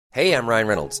Hey, I'm Ryan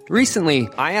Reynolds. Recently,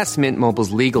 I asked Mint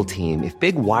Mobile's legal team if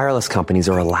big wireless companies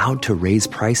are allowed to raise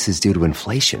prices due to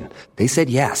inflation. They said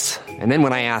yes. And then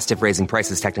when I asked if raising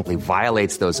prices technically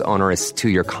violates those onerous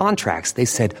two-year contracts, they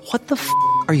said, "What the f***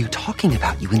 are you talking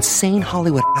about, you insane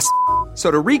Hollywood ass?" So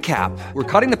to recap, we're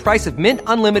cutting the price of Mint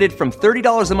Unlimited from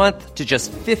 $30 a month to just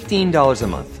 $15 a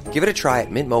month. Give it a try at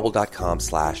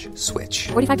mintmobile.com/switch.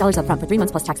 $45 up front for 3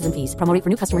 months plus taxes and fees. Promo rate for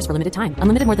new customers for limited time.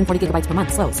 Unlimited more than 40 gigabytes per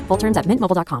month. Slows full terms at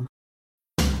mintmobile.com.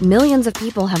 Millions of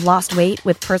people have lost weight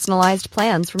with personalized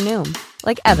plans from Noom.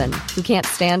 Like Evan, who can't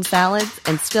stand salads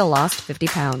and still lost 50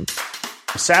 pounds.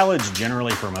 Salads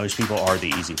generally for most people are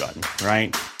the easy button,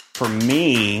 right? For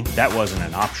me, that wasn't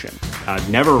an option. I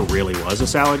never really was a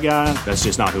salad guy. That's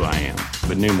just not who I am.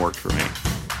 But Noom worked for me.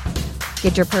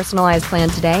 Get your personalized plan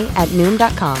today at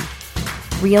Noom.com.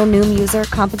 Real Noom user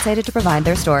compensated to provide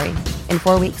their story. In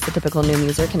 4 weeks, the typical Noom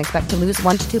user can expect to lose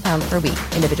 1 to 2 pounds per week.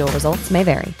 Individual results may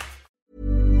vary.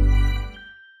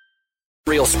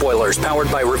 Real spoilers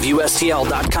powered by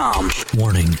ReviewSTL.com.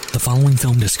 Warning, the following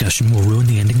film discussion will ruin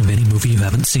the ending of any movie you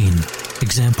haven't seen.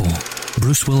 Example,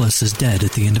 Bruce Willis is dead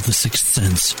at the end of The Sixth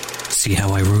Sense. See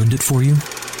how I ruined it for you?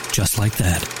 Just like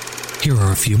that. Here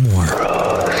are a few more.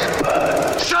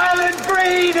 Silent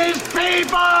breed is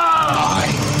people! I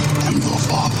am the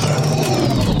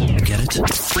father. Get it?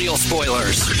 Real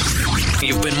spoilers.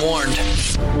 You've been warned.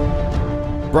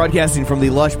 Broadcasting from the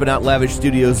lush but not lavish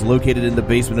studios located in the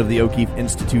basement of the O'Keefe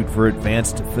Institute for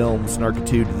Advanced Film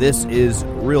Snarkitude, this is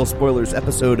Real Spoilers,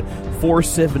 episode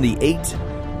 478.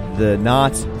 The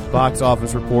Not Box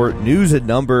Office Report, news and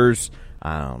numbers.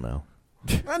 I don't know.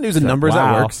 News and numbers,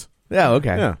 wow. That works. Yeah,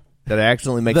 okay. Yeah. Did I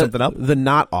accidentally make something up? The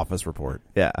Not Office Report.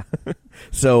 Yeah.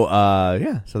 So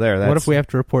there. That's, what if we have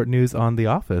to report news on The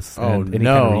Office? Oh, and any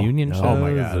no. kind of reunion shows? Oh,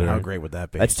 my God. Or... How great would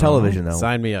that be? That's television, though.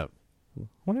 Sign me up.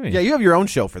 What do you mean? Yeah, you have your own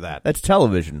show for that. That's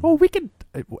television. Oh, we can.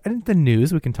 In the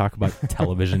news, we can talk about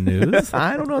television news.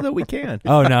 I don't know that we can.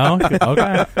 Oh, no?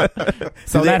 Okay.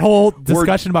 So that whole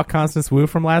discussion about Constance Wu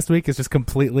from last week is just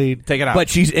completely... Take it out. But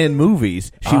she's in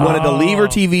movies. She wanted to leave her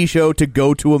TV show to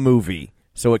go to a movie,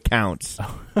 so it counts.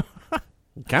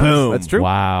 Counts. Boom. That's true.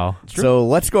 Wow. So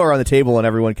let's go around the table and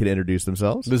everyone can introduce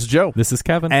themselves. This is Joe. This is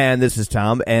Kevin. And this is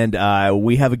Tom. And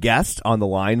we have a guest on the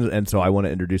line, and so I want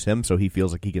to introduce him so he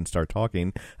feels like he can start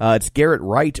talking. It's Garrett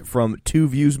Wright from Two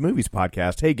Views Movies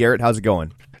podcast. Hey, Garrett, how's it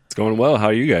going? It's going well. How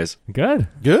are you guys? Good.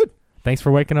 Good. Thanks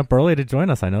for waking up early to join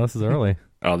us. I know this is early.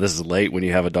 Oh, this is late when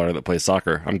you have a daughter that plays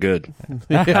soccer. I'm good. Oh,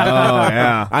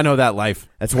 yeah. I know that life.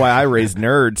 That's why I raised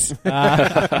nerds.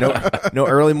 No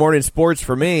early morning sports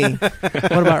for me. What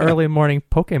about early morning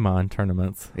Pokemon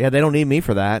tournaments? Yeah, they don't need me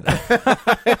for that.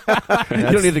 You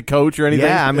don't need to coach or anything.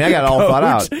 Yeah, I mean, I got it all thought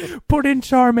out. Put in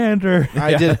Charmander.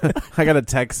 I got a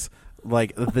text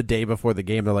like the day before the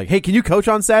game. They're like, "Hey, can you coach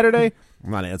on Saturday?" I'm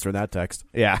not answering that text.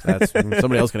 Yeah.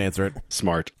 Somebody else can answer it.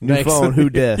 Smart. New phone, who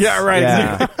dis? Yeah, right.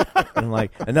 Yeah. And like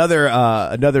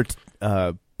another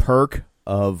perk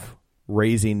of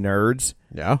raising nerds,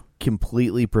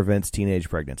 completely prevents teenage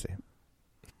pregnancy.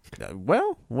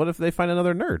 Well, what if they find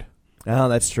another nerd? Oh,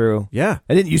 that's true. Yeah.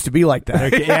 It didn't used to be like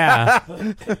that. Yeah.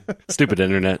 Stupid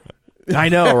internet. I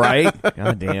know, right?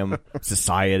 God damn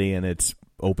society and its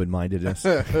open-mindedness.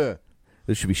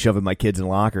 They should be shoving my kids in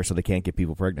lockers so they can't get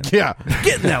people pregnant. Yeah.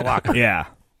 Get in that locker. Yeah.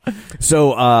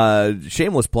 So,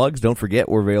 shameless plugs. Don't forget,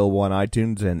 we're available on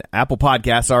iTunes and Apple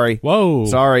Podcasts. Sorry. Whoa.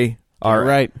 Sorry. Our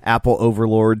right. Apple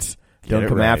overlords don't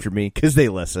come right. after me because they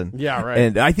listen. Yeah, right.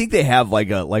 And I think they have like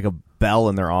a bell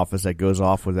in their office that goes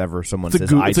off whenever someone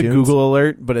says iTunes. It's a Google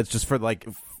alert, but it's just for like...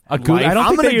 I don't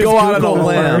I'm think going to go out on a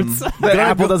limb. That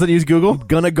Apple doesn't use Google? I'm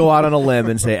going to go out on a limb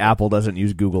and say Apple doesn't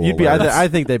use Google alerts. I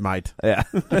think they might. Yeah.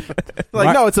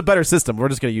 No, it's a better system. We're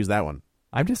just going to use that one.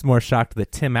 I'm just more shocked that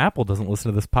Tim Apple doesn't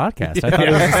listen to this podcast. I thought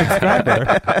he was a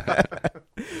subscriber.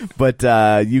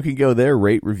 But you can go there,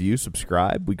 rate, review,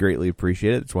 subscribe. We greatly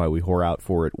appreciate it. That's why we whore out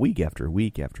for it week after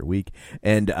week after week.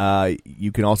 And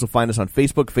you can also find us on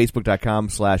Facebook,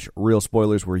 facebook.com/Real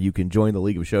Spoilers, where you can join the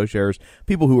League of Show Sharers.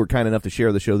 People who were kind enough to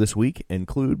share the show this week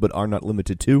include, but are not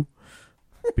limited to,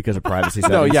 because of privacy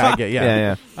settings. No, yeah, I get,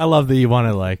 yeah. I love that you want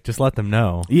to just let them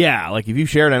know. Yeah, like if you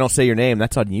share and I don't say your name,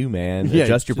 that's on you, man. Yeah,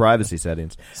 Adjust your privacy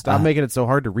settings. Stop making it so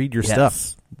hard to read your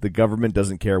stuff. The government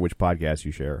doesn't care which podcast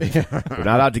you share. They're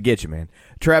not out to get you, man.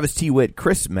 Travis T. Witt,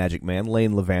 Chris Magic Man,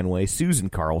 Lane Levanway, Susan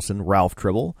Carlson, Ralph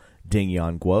Tribble, Ding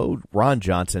Yan Guo, Ron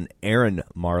Johnson, Aaron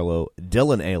Marlowe,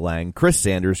 Dylan A. Lang, Chris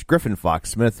Sanders, Griffin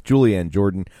Fox Smith, Julianne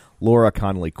Jordan, Laura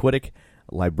Connolly Quiddick,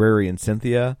 Librarian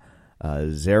Cynthia,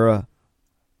 Zara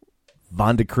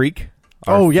Von de Creek.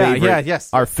 Yes.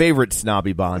 Our favorite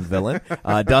snobby Bond villain.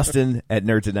 Dustin at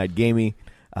Nerds at Night Gaming.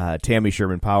 Tammy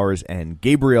Sherman-Powers, and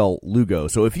Gabriel Lugo.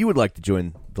 So if you would like to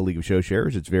join the League of Show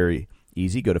Sharers, it's very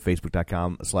easy. Go to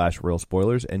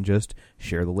facebook.com/realspoilers and just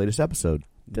share the latest episode.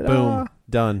 Ta-da. Boom.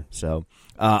 Done. So,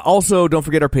 also don't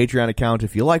forget our Patreon account.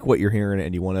 If you like what you're hearing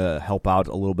and you want to help out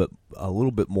a little bit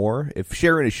more, if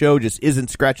sharing a show just isn't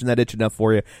scratching that itch enough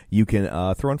for you, you can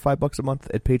throw in $5 a month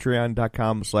at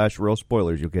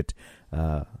patreon.com/realspoilers. You'll get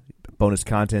bonus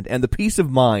content and the peace of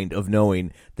mind of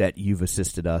knowing that you've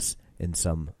assisted us in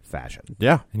some fashion.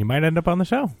 Yeah. And you might end up on the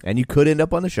show. And you could end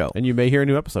up on the show. And you may hear a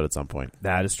new episode at some point.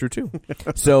 That is true, too.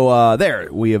 So, there,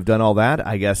 we have done all that.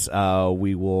 I guess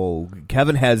we will...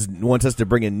 Kevin wants us to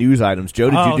bring in news items.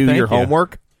 Joe, did you do your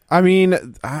homework? I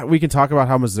mean, we can talk about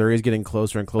how Missouri is getting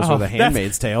closer and closer to The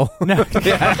Handmaid's Tale. No, wait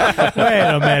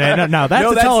a minute. No, that's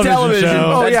a television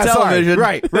show. Oh, that's television.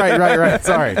 Sorry. Right.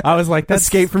 Sorry. I was like, that's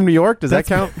Escape from New York? Does that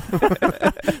count?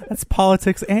 That's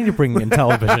politics, and you're bringing in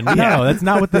television. No, that's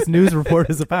not what this news report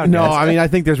is about. No, guys. I mean, I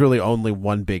think there's really only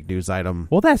one big news item.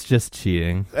 Well, that's just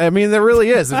cheating. I mean, there really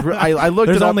is. I looked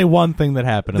There's it up. only one thing that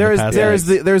happened in the past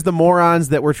there's the morons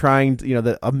that were trying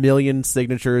to, 1 million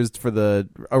signatures for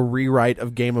a rewrite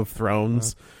of Game of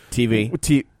Thrones.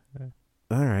 TV.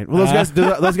 All right. Well,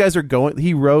 those guys are going.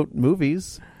 He wrote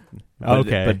movies.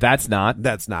 Okay. But that's not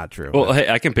true. Well, hey,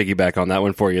 I can piggyback on that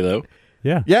one for you, though.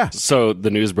 Yeah. So the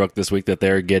news broke this week that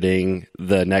they're getting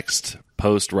the next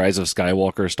post Rise of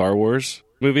Skywalker Star Wars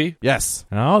movie. Yes.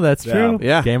 Oh, that's true.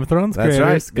 Yeah. Game of Thrones That's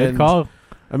creators. right. Good And, call.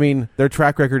 I mean, their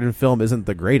track record in film isn't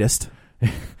the greatest.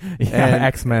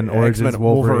 X-Men Origins X-Men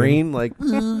Wolverine. like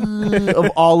of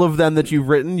all of them that you've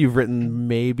written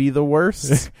maybe the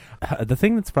worst. The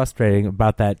thing that's frustrating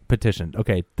about that petition,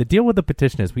 okay, the deal with the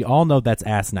petition is we all know that's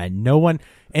asinine. No one,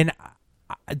 and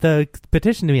the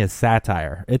petition to me is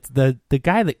satire. It's the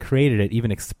guy that created it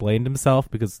even explained himself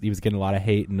because he was getting a lot of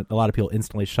hate and a lot of people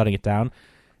instantly shutting it down.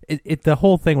 The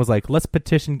whole thing was like, let's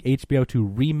petition HBO to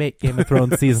remake Game of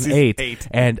Thrones season 8.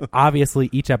 And obviously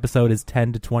each episode is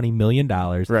 $10 to $20 million.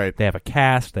 Right. They have a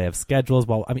cast, they have schedules.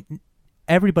 Well, I mean,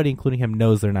 everybody, including him,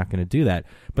 knows they're not going to do that.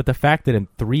 But the fact that in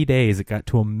 3 days it got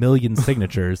to 1 million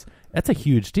signatures, that's a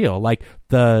huge deal. Like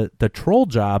the troll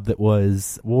job that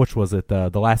was, which was it,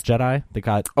 the Last Jedi that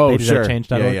got they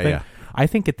changed that thing. Yeah. I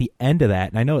think at the end of that,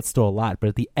 and I know it's still a lot, but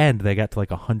at the end they got to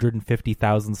like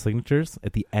 150,000 signatures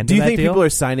at the end of that deal. Do you think people are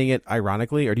signing it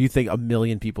ironically, or do you think 1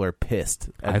 million people are pissed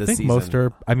at this season? Most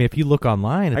are. I mean, if you look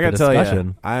online at the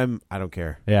discussion, I don't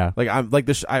care. Yeah, like I'm like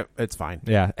this. It's fine.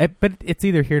 Yeah, but it's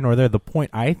either here nor there. The point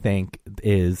I think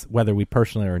is whether we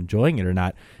personally are enjoying it or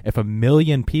not. If 1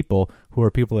 million people who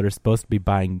are people that are supposed to be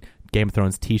buying Game of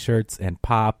Thrones T-shirts and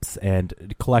pops and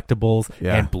collectibles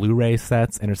and Blu-ray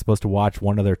sets, and are supposed to watch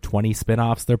one of their 20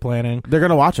 spin-offs they're planning. They're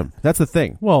going to watch them. That's the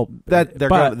thing. Well, that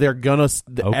they're gonna.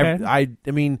 Okay. I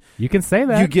mean, you can say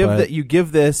that. You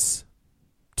give this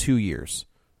 2 years,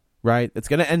 right? It's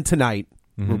going to end tonight.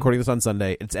 Mm-hmm. We're recording this on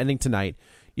Sunday. It's ending tonight.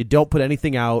 You don't put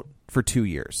anything out for 2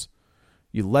 years.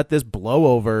 You let this blow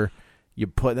over.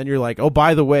 Then you're like, oh,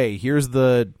 by the way, here's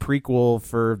the prequel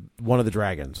for One of the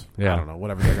Dragons. Yeah. I don't know,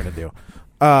 whatever they're going to do.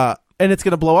 And it's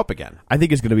going to blow up again. I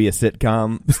think it's going to be a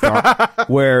sitcom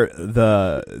where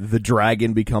the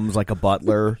dragon becomes like a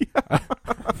butler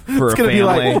for a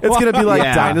family. It's going to be like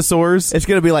dinosaurs. It's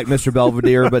going to be like Mr.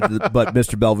 Belvedere, but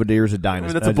Mr. Belvedere is a dinosaur.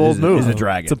 I mean, that's a bold move. Is a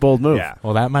dragon. It's a bold move. Yeah.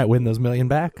 Well, that might win those million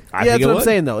back. That's what I'm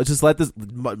saying, though. It's just let this,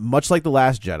 much like The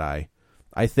Last Jedi,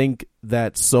 I think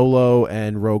that Solo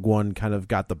and Rogue One kind of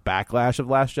got the backlash of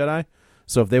Last Jedi.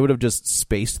 So if they would have just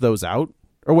spaced those out,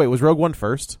 or wait, was Rogue One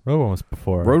first? Rogue One was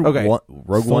before.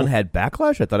 Rogue One had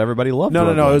backlash. I thought everybody loved. No.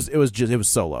 Rogue One. It was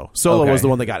Solo. Solo was the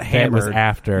one that got hammered. That was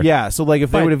after. Yeah. So like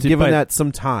if they would have given that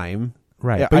some time,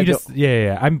 right? Yeah,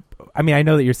 but I mean, I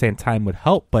know that you're saying time would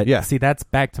help, but see, that's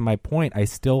back to my point. I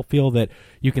still feel that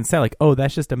you can say like, oh,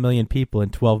 that's just 1 million people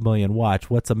and 12 million watch.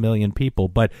 What's 1 million people?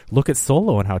 But look at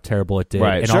Solo and how terrible it did,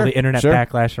 and all the internet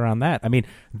backlash around that. I mean,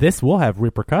 this will have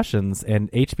repercussions,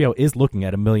 and HBO is looking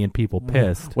at 1 million people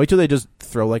pissed. Wait till they just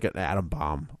throw like an atom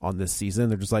bomb on this season.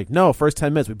 They're just like, no, first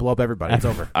 10 minutes we blow up everybody. It's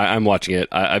over. I'm watching it.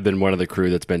 I've been one of the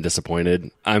crew that's been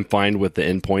disappointed. I'm fine with the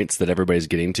endpoints that everybody's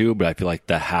getting to, but I feel like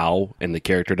the how and the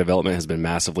character development has been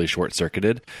massively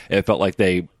short-circuited. It felt like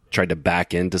they tried to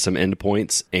back into some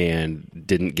endpoints and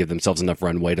didn't give themselves enough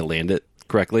runway to land it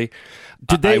correctly.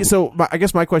 Did they? I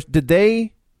guess my question: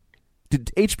 Did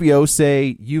HBO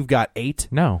say you've got 8?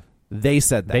 No, they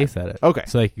said that. They said it. Okay,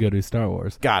 so they could go do Star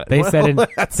Wars. Got it. They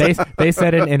said they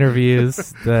said in interviews,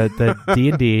 the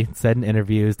D&D said in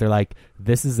interviews, they're like,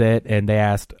 this is it, and they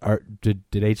asked, did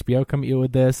HBO come at you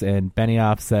with this? And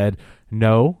Benioff said,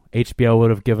 No, HBO would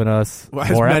have given us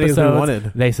as more many as we episodes.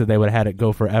 wanted. They said they would have had it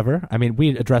go forever. I mean, we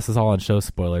address this all on show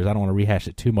spoilers. I don't want to rehash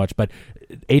it too much, but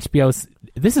HBO's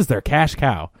this is their cash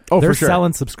cow. Oh, they're for sure.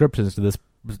 selling subscriptions to this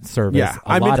service. Yeah,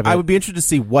 a lot of it. I would be interested to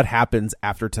see what happens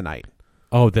after tonight.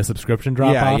 Oh, the subscription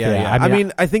drop off. Yeah.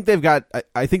 I think they've got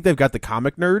the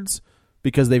comic nerds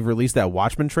because they've released that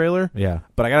Watchmen trailer. Yeah.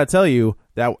 But I got to tell you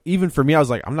that even for me, I was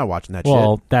like, I'm not watching that shit.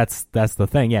 Well, that's the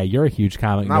thing. Yeah, you're a huge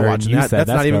comic I'm not nerd. watching and you that. said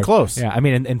That's not even fair. close. Yeah, I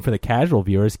mean, and for the casual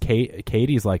viewers,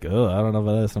 Katie's like, oh, I don't know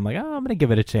about this. I'm like, oh, I'm going to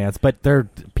give it a chance. But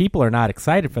people are not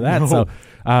excited for that. No.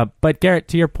 So, but Garrett,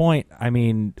 to your point, I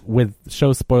mean, with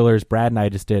show spoilers, Brad and I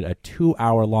just did a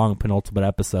 2-hour-long penultimate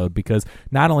episode because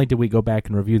not only did we go back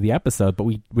and review the episode, but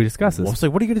we discussed this. Well, so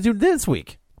what are you going to do this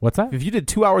week? What's that? If you did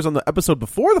 2 hours on the episode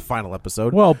before the final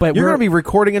episode, well, but you're going to be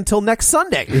recording until next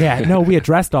Sunday. Yeah, no, we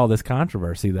addressed all this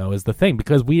controversy though, is the thing,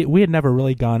 because we had never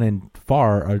really gone in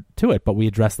far to it, but we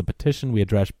addressed the petition, we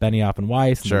addressed Benioff and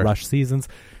Weiss and the Rush seasons.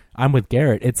 I'm with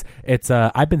Garrett. It's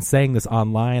I've been saying this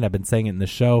online. I've been saying it in the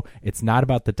show. It's not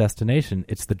about the destination.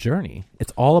 It's the journey.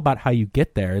 It's all about how you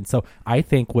get there. And so I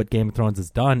think what Game of Thrones has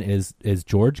done is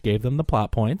George gave them the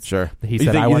plot points. Sure. He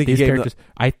said, I want these characters.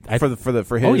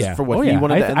 For what he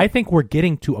wanted to end. I think we're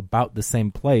getting to about the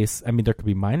same place. I mean, there could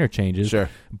be minor changes. Sure.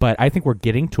 But I think we're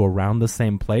getting to around the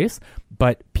same place.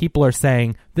 But people are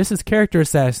saying this is character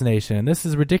assassination and this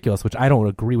is ridiculous, which I don't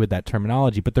agree with that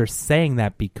terminology. But they're saying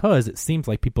that because it seems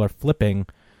like people are flipping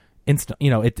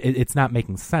it's not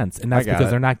making sense, and that's because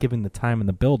they're not giving the time and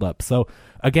the build up. So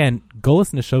again, go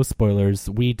listen to show spoilers.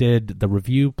 We did the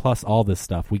review plus all this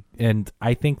stuff.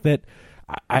 I think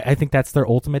that's their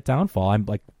ultimate downfall. I'm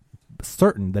like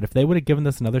certain that if they would have given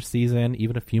this another season,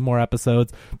 even a few more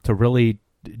episodes to really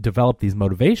develop these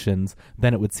motivations,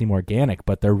 then it would seem organic.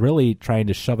 But they're really trying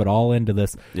to shove it all into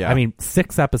this. Yeah. I mean,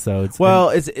 6 episodes. Well,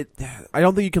 I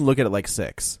don't think you can look at it like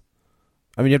 6.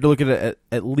 I mean, you have to look at it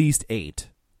at least 8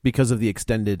 because of the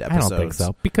extended episodes. I don't think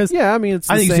so. Because I mean, it's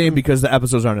I think the same because the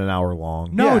episodes aren't an hour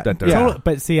long. No, yeah.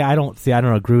 But I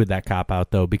don't agree with that cop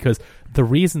out though, because the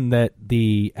reason that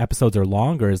the episodes are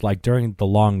longer is like during the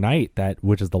long night,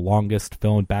 which is the longest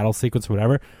filmed battle sequence or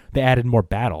whatever, they added more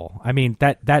battle. I mean,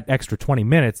 that extra 20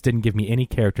 minutes didn't give me any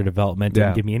character development,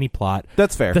 didn't give me any plot.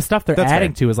 That's fair. The stuff they're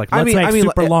adding to is like, let's make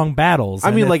super long battles.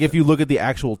 I mean, like if you look at the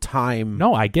actual time.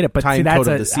 No, I get it, but time code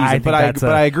of the season. But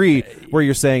I agree where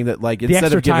you're saying that like instead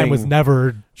extra of giving time was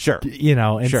never. Sure.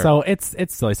 So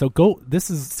it's silly. So this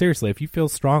is seriously, if you feel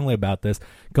strongly about this,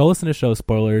 go listen to show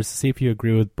spoilers, see if you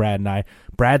agree with Brad and I.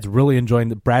 Brad's really enjoying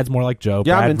Brad's more like Joe.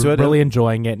 Yeah, Brad's I'm into it. Really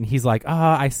enjoying it, and he's like,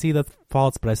 I see the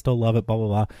faults, but I still love it, blah, blah,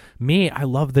 blah. Me, I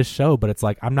love this show, but it's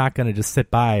like, I'm not going to just sit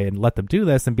by and let them do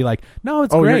this and be like, no,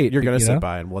 it's great. You're going to sit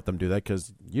by and let them do that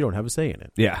because you don't have a say in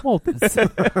it. Yeah. Well,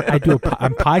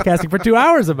 I'm podcasting for 2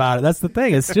 hours about it. That's the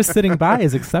thing. It's just sitting by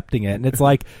is accepting it. And it's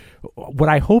like, what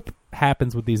I hope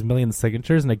happens with these million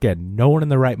signatures, and again, no one in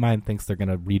their right mind thinks they're going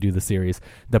to redo the series.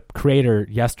 The creator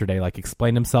yesterday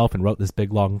explained himself and wrote this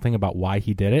big long thing about why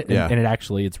he did it, and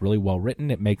it's really well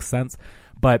written. It makes sense.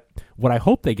 But what I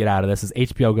hope they get out of this is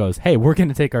HBO goes, hey, we're going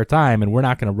to take our time and we're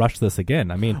not going to rush this again.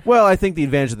 I mean, well, I think the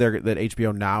advantage that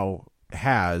HBO now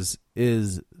has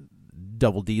is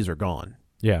double D's are gone.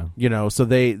 Yeah. So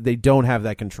they don't have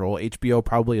that control. HBO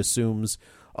probably assumes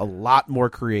a lot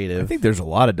more creative. I think there's a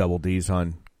lot of double D's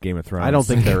on Game of Thrones. I don't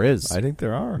think there is. I think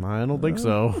there are. I don't think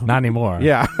so. Not anymore.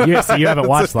 Yeah. So you haven't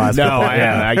watched last No,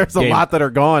 couple. There's a lot that are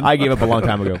gone. I gave up a long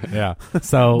time ago. Yeah.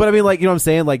 So, but I mean, you know what I'm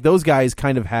saying? Like those guys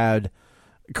kind of had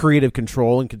creative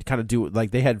control and could kind of do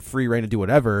they had free reign to do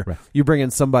whatever. Right. You bring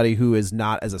in somebody who is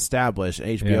not as established, and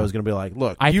HBO is going to be like,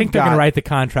 look, I think they're going to write the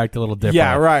contract a little different.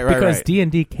 Yeah, right. Because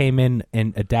D&D came in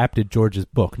and adapted George's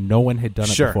book. No one had done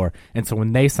it before. And so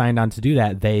when they signed on to do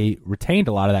that, they retained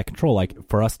a lot of that control. Like,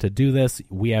 for us to do this,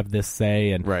 we have this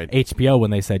say. And HBO,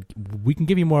 when they said, we can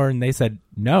give you more, and they said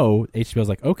no, HBO's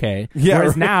like, okay. Yeah,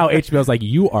 whereas now HBO's like,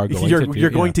 you are going you're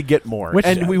going to get more. Which,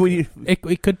 and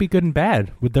it could be good and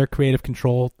bad with their creative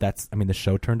control. The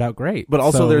show turned out great. But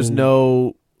also there's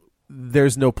no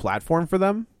platform for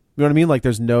them. You know what I mean? Like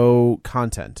there's no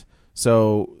content.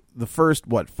 So the first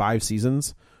 5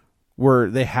 seasons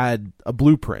where they had a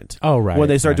blueprint. Oh, right. When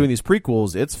they start doing these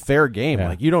prequels, it's fair game. Yeah.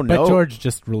 Like you don't know. But George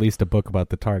just released a book about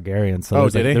the Targaryens, so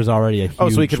there's already a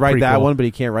huge so he could write prequel. that one, but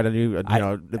he can't write a new.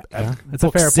 It's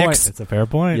a fair 6. point. It's a fair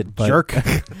point. You jerk.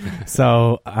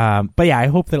 So, but yeah, I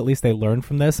hope that at least they learn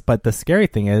from this. But the scary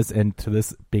thing is, and to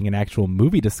this being an actual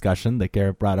movie discussion that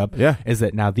Garrett brought up, is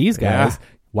that now these guys,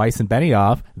 Weiss and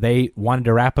Benioff, they wanted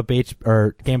to wrap up Game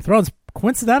of Thrones.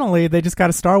 Coincidentally, they just got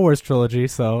a Star Wars trilogy,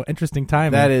 so interesting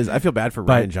timing. That is, I feel bad for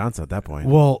Rian Johnson at that point.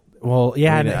 Well, Well,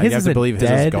 yeah, I mean, his you have to isn't believe his is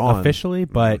dead gone. officially,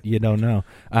 but you don't know.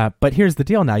 But here's the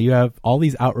deal: now you have all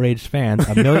these outraged fans,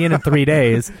 1 million in 3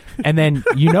 days, and then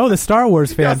the Star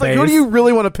Wars fan Yeah, it's like, base. who do you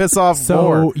really want to piss off So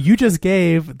more? you just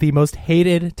gave the most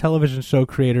hated television show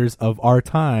creators of our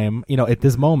time, at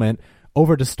this moment,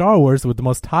 over to Star Wars with the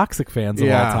most toxic fans of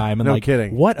all time. And no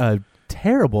kidding. What a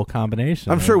terrible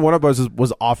combination. I'm sure Warner Bros.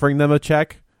 was offering them a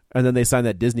check, and then they signed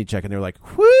that Disney check, and they're like,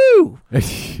 "Whoo,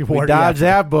 we dodged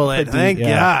that bullet! Thank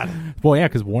God." Well, yeah,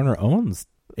 because Warner owns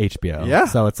HBO. Yeah.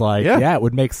 So it's like, it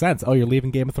would make sense. Oh, you're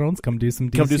leaving Game of Thrones? Come do some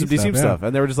DC stuff.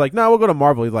 And they were just like, "No, we'll go to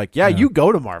Marvel." He's like, you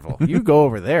go to Marvel. You go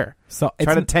over there. So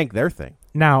try to tank their thing.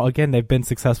 Now, again, they've been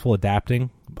successful adapting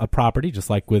a property, just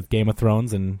like with Game of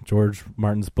Thrones and George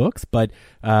Martin's books. But,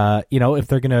 if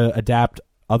they're going to adapt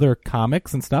other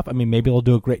comics and stuff, I mean, maybe they'll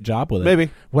do a great job with it.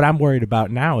 Maybe. What I'm worried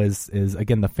about now is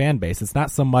again, the fan base. It's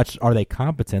not so much are they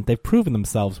competent. They've proven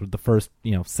themselves with the first,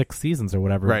 6 seasons or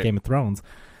whatever of Game of Thrones.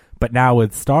 But now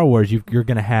with Star Wars, you're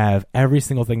going to have every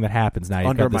single thing that happens now. You've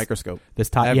Under got a microscope. This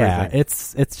top, Everything.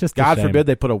 it's just God a shame. forbid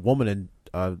they put a woman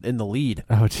in the lead.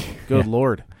 Oh, gee. Good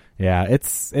Lord. Yeah,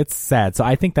 it's sad. So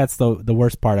I think that's the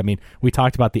worst part. I mean, we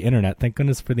talked about the internet. Thank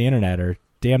goodness for the internet, or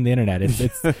damn the internet. It's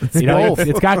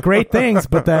it's got great things,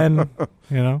 but then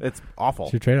it's awful.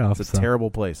 It's your trade-off. It's a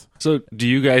terrible place. So, do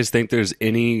you guys think there's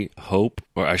any hope,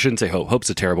 or I shouldn't say hope?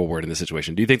 Hope's a terrible word in this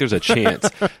situation. Do you think there's a chance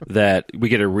that we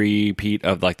get a repeat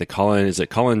of like the Colin? Is it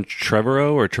Colin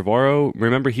Trevorrow or Trevorrow?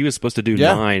 Remember, he was supposed to do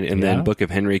 9, and then Book of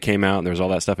Henry came out, and there was all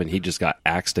that stuff, and he just got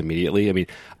axed immediately. I mean,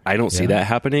 I don't see that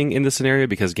happening in this scenario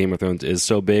because Game of Thrones is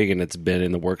so big and it's been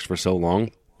in the works for so long.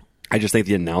 I just think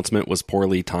the announcement was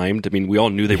poorly timed. I mean, we all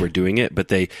knew they were doing it, but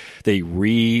they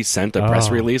re-sent a press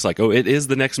release like, "Oh, it is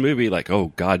the next movie." Like,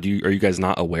 "Oh God, are you guys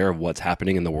not aware of what's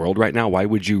happening in the world right now? Why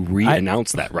would you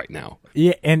re-announce that right now?"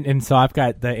 Yeah, and so I've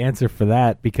got the answer for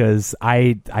that because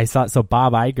I saw it. So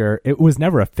Bob Iger, it was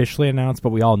never officially announced, but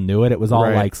we all knew it. It was all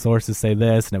like sources say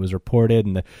this, and it was reported,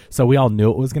 and so we all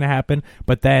knew it was going to happen.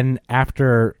 But then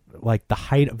after like the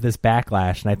height of this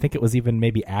backlash, and I think it was even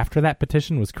maybe after that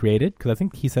petition was created, because I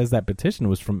think he says that petition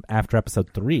was from after episode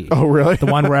 3. Oh, really? The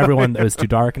one where everyone it was too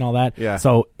dark and all that. Yeah.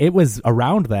 So it was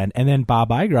around then, and then Bob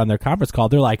Iger on their conference call,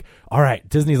 they're like, "All right,"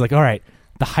 Disney's like, "All right,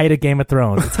 the height of Game of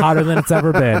Thrones. It's hotter than it's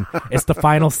ever been. It's the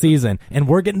final season, and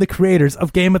we're getting the creators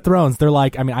of Game of Thrones." They're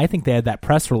like, I mean, I think they had that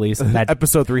press release and that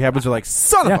episode 3 happens. You're like,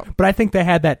 son of a. But I think they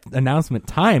had that announcement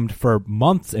timed for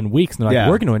months and weeks. And they're like,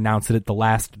 we're going to announce it at the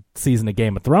last season of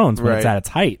Game of Thrones when it's at its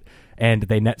height. And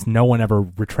no one ever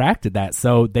retracted that,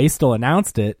 so they still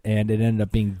announced it, and it ended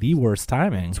up being the worst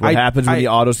timing. That's what happens when you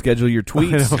auto schedule your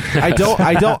tweets.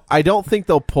 I don't think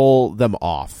they'll pull them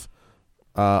off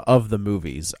of the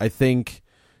movies. I think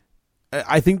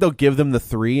they'll give them the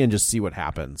 3 and just see what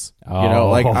happens. They're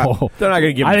not going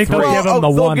to give them 3. They'll give them the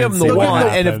 1. They'll give them the 1,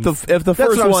 and if the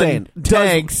first one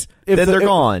tanks, then they're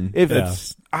gone. If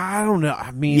it's, I don't know.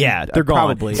 I mean, they're gone.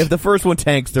 Probably. If the first one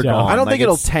tanks, they're gone. I don't think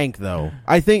it'll tank though.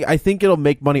 I think it'll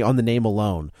make money on the name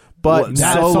alone. But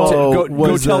Solo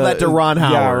go tell that to Ron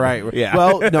Howard. Yeah, right. Yeah.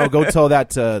 Well, no, go tell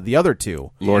that to the other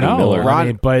 2. Lord and Miller.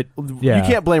 You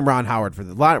can't blame Ron Howard for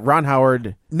that. Ron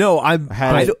Howard. No, I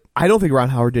don't think Ron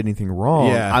Howard did anything wrong.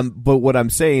 Yeah. But what I'm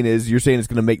saying is, you're saying it's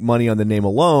going to make money on the name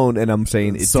alone, and I'm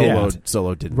saying Solo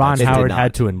didn't. Ron Howard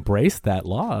had to embrace that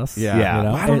loss.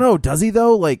 Yeah. I don't know. Does he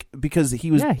though? Like, because he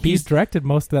was. Yeah, he's directed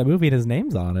most of that movie, and his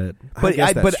name's on it. But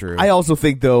that's true. I also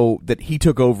think though that he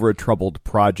took over a troubled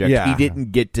project. Yeah. He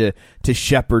didn't get to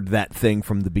shepherd that thing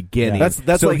from the beginning. Yeah.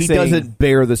 That's so like he doesn't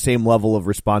bear the same level of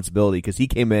responsibility because he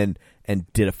came in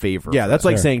and did a favor. Yeah, that's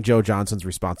like saying Joe Johnston's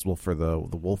responsible for the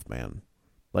Wolfman.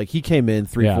 Like, he came in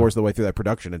 3/4 of the way through that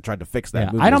production and tried to fix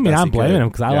that movie. I don't mean I'm blaming him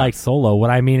because I like Solo. What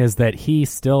I mean is that he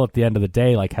still, at the end of the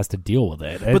day, like has to deal with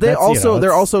it. But they're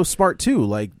also smart too.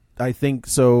 Like, I think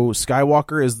so.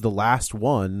 Skywalker is the last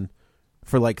one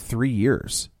for like 3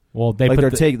 years. Well, they're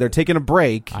taking a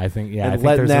break. I think I think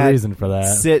there's a reason for that.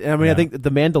 I think the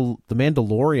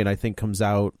Mandalorian I think comes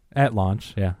out at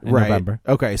launch, in November.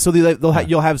 Okay, so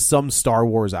you'll have some Star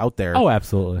Wars out there. Oh,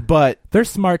 absolutely. But they're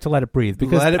smart to let it breathe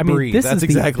because this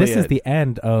is the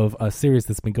end of a series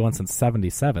that's been going since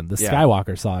 '77, the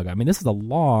Skywalker saga. I mean, this is a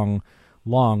long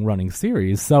running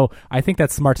series, so I think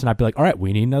that's smart to not be like, all right,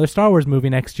 we need another Star Wars movie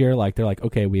next year. Like, they're like,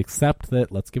 okay, we accept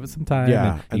that, let's give it some time.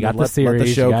 And you got the series, let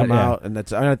the show come out, and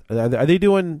that's are they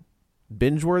doing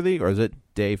binge worthy, or is it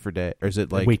day for day, or is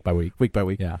it like week by week?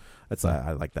 Yeah, that's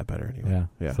I like that better anyway.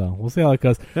 Yeah. So we'll see how it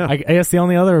goes. Yeah. I guess the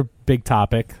only other big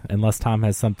topic, unless Tom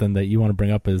has something that you want to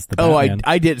bring up, is the Batman.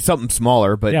 I did something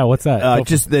smaller, but what's that?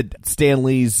 Just that Stan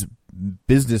Lee's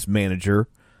business manager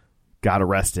got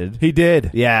arrested. He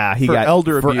did. Yeah, he For got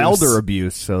elder abuse. for elder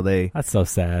abuse. So they. That's so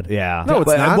sad. Yeah. No,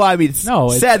 it's not. Well, I mean, it's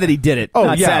sad that he did it. Oh,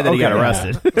 not yeah, sad that he got okay.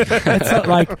 arrested. It's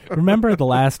like, remember the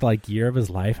last year of his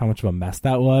life, how much of a mess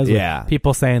that was? With Yeah.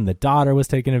 people saying the daughter was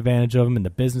taking advantage of him and the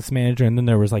business manager, and then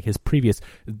there was his previous.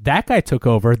 That guy took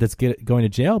over. That's going to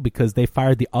jail because they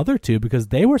fired the other two because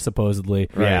they were supposedly.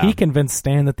 Right. He convinced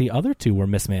Stan that the other two were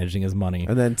mismanaging his money.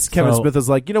 And then Kevin Smith is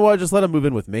like, you know what? Just let him move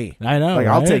in with me. I know.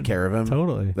 I'll right? take care of him.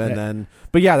 Totally. And then,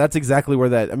 but yeah, that's exactly where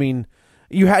that. I mean,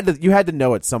 you had to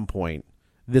know at some point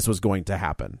this was going to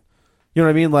happen. You know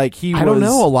what I mean? I don't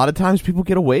know. A lot of times people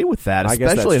get away with that, I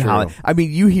guess especially in that's Hollywood. true. I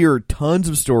mean, you hear tons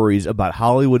of stories about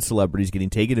Hollywood celebrities getting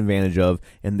taken advantage of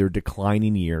in their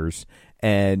declining years.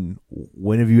 And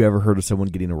when have you ever heard of someone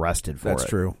getting arrested for it? That's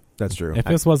true. That's true. If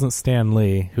this wasn't Stan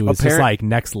Lee, who was just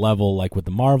next level, with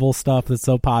the Marvel stuff that's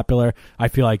so popular, I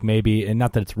feel like maybe, and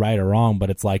not that it's right or wrong, but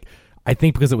it's I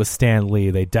think because it was Stan Lee,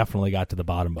 they definitely got to the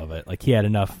bottom of it. He had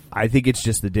enough. I think it's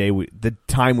just the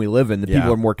time we live in. The Yeah.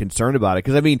 people are more concerned about it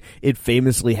because I mean, it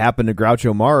famously happened to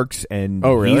Groucho Marx, and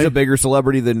really? he's a bigger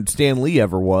celebrity than Stan Lee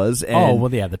ever was. And,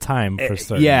 the time for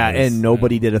certain. yeah, years. and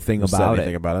nobody did a thing Said about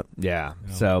anything it. about it. Yeah,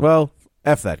 so Well,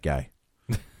 F that guy.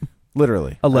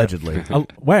 Literally. allegedly.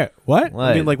 Where? What?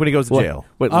 I mean, when he goes to jail.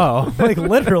 Oh,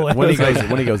 literally. when he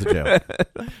goes to jail.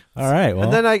 All right. Well,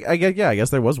 And then I guess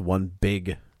there was one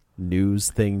big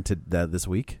news thing this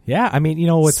week. yeah. I mean,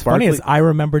 what's funny is I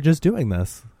remember just doing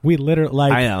this. We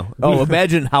literally, I know. Oh,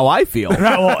 imagine how I feel.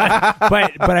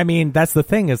 but I mean, that's the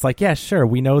thing. It's yeah, sure.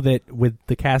 We know that with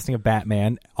the casting of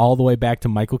Batman, all the way back to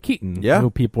Michael Keaton, Yeah. who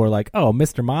people were like, "Oh,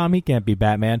 Mr. Mom, he can't be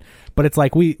Batman." But it's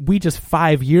we just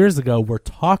 5 years ago were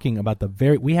talking about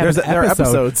we have There are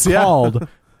episodes, yeah. called.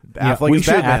 Affleck is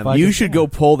Batman. Affleck You is should Batman. go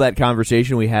pull that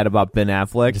conversation we had about Ben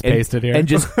Affleck Just paste it here. and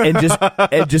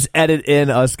just edit in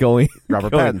us going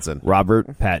Robert Pattinson.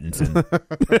 Robert Pattinson.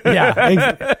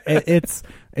 Yeah,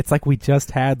 it's like we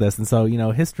just had this, and so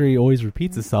history always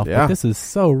repeats itself. Yeah. But this is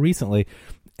so recently,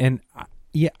 and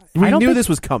We I don't knew think- this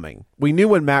was coming. We knew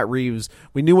when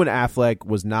Affleck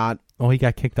was not Well, he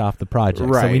got kicked off the project,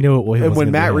 right. so we knew it was. And when gonna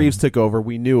be Matt him. Reeves took over,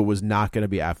 we knew it was not going to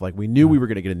be Affleck. We knew we were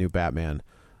going to get a new Batman.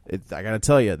 I got to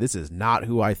tell you, this is not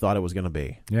who I thought it was going to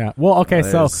be. Yeah. Well, okay.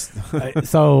 So, There's-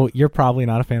 so you're probably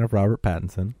not a fan of Robert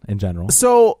Pattinson in general.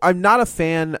 So I'm not a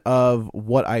fan of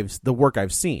the work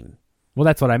I've seen. Well,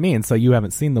 that's what I mean. So you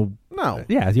haven't seen the. No.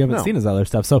 Yeah, you haven't No. seen his other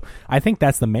stuff. So I think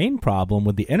that's the main problem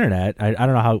with the internet. I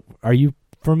don't know how. Are you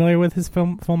familiar with his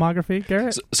filmography,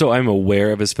 Garrett? So I'm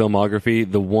aware of his filmography.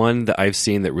 The one that I've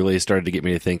seen that really started to get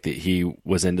me to think that he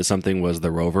was into something was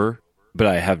The Rover. But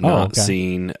I have not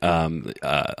seen. Obviously,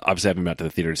 I haven't been out to the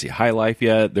theater to see High Life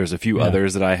yet. There's a few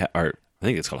others that I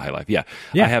think it's called High Life. Yeah.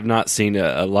 I have not seen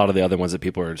a lot of the other ones that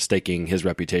people are staking his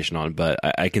reputation on. But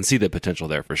I can see the potential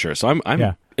there for sure. So I'm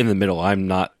in the middle. I'm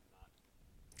not.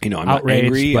 I'm not Outraged,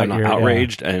 angry. but I'm not you're-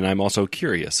 outraged, and I'm also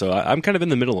curious. So I'm kind of in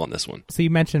the middle on this one. So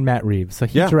you mentioned Matt Reeves. So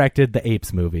he Yeah. directed the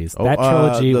Apes movies. That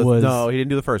trilogy was no. He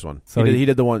didn't do the first one. So he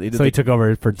did the one. He took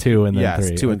over for 2 and then Yes,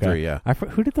 3. 2 and 3, yeah.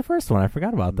 Who did the first one? I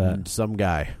forgot about that. Some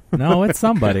guy. No, it's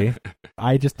somebody.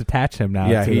 I just attach him now.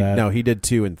 Yeah. to that. He did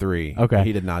 2 and 3. Okay.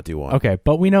 He did not do 1. Okay,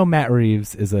 but we know Matt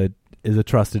Reeves is a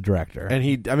trusted director.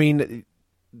 And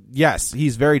yes,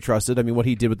 he's very trusted. I mean, what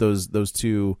he did with those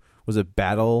two, was it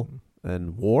Battle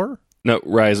and War? No,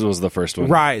 Rise was the first one.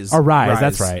 Rise.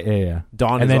 That's right. Yeah.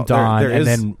 Dawn, and is then all- Dawn, there and is-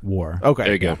 then War. Okay,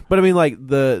 There you go. But I mean,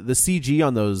 the CG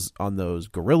on those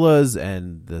gorillas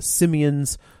and the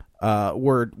simians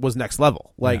was next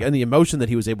level. And the emotion that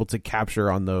he was able to capture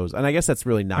on those, and I guess that's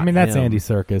really not. I mean, that's him. Andy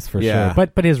Serkis for Yeah. sure.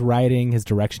 But his writing, his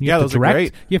direction, you have those to are direct.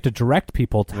 great. You have to direct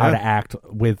people to how Yeah. to act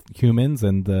with humans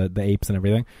and the apes and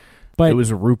everything. But it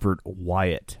was Rupert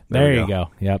Wyatt. There you go.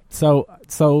 Yep.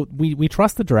 So we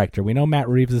trust the director. We know Matt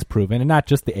Reeves is proven, and not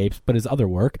just the apes, but his other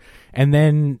work. And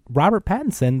then Robert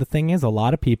Pattinson. The thing is, a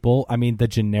lot of people. I mean, the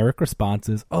generic response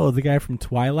is, "Oh, the guy from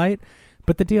Twilight."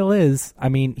 But the deal is, I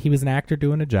mean, he was an actor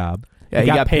doing a job. Yeah, he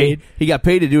got paid. He got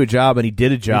paid to do a job, and he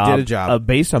did a job.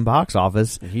 Based on box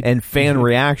office and fan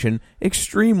reaction,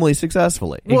 extremely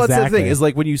successfully. Well, that's the thing. Is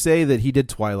when you say that he did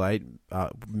Twilight,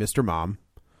 Mr. Mom,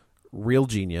 Real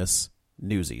Genius,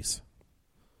 Newsies.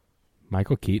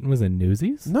 Michael Keaton was in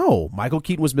Newsies? No, Michael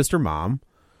Keaton was Mr. Mom.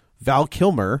 Val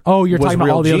Kilmer. Oh, you're was talking about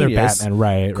Real all the other Genius. Batman,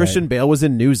 right? Christian Bale was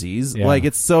in Newsies. Yeah.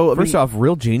 It's so. First off,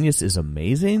 Real Genius is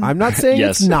amazing. I'm not saying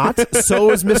Yes. it's not. So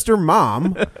is Mr.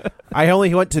 Mom. I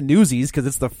only went to Newsies because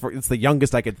it's the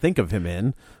youngest I could think of him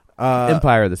in.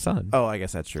 Empire of the Sun. Oh, I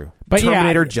guess that's true.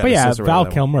 Terminator Genesis. or Val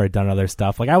whatever. Kilmer had done other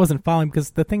stuff. Like I wasn't following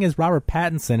because the thing is, Robert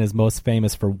Pattinson is most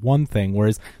famous for one thing,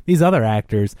 whereas these other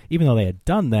actors, even though they had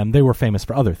done them, they were famous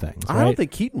for other things. I right? don't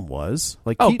think Keaton was.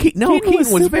 Like, Keaton was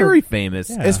super- very famous.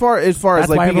 Yeah. as far as That's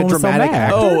like why being a everyone was so dramatic mad.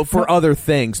 actor. Oh, for other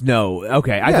things, no.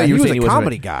 Okay, I Yeah, thought you were he was saying a he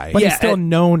comedy wasn't guy. But Yeah, he's still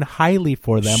known highly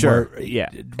for them. Sure. Where, Yeah.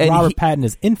 And Robert he- Pattinson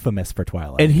is infamous for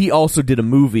Twilight. And he also did a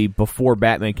movie before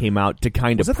Batman came out to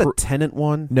kind Was of that the Tenant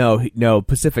one? No,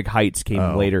 Pacific Heights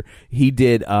came later. He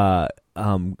did a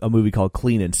movie called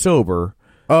Clean and Sober.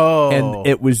 Oh, And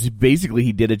it was basically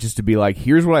he did it just to be like,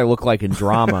 here's what I look like in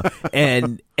drama,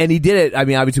 and he did it. I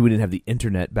mean, obviously we didn't have the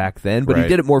internet back then, but he Right.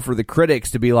 did it more for the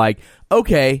critics to be like,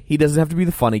 okay, he doesn't have to be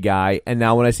the funny guy. And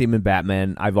now when I see him in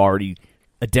Batman, I've already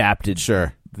adapted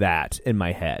that in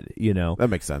my head. You know, that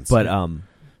makes sense. But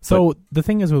So the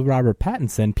thing is with Robert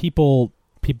Pattinson, people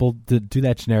do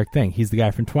that generic thing. He's the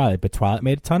guy from Twilight, but Twilight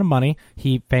made a ton of money.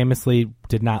 He famously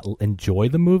did not enjoy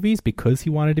the movies because he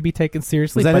wanted to be taken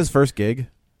seriously. was that but his first gig?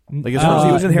 Like his he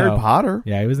first, was in Harry no. Potter.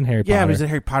 Yeah, he was in Harry Potter. yeah, but he was in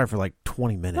Harry Potter for like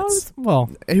 20 No, minutes. well,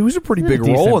 He was a pretty a big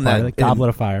decent role in part, that. like Goblet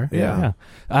of Fire. Yeah.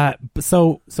 But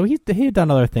so he had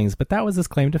done other things, but that was his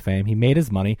claim to fame. He made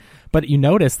his money, but you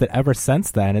notice that ever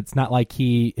since then, it's not like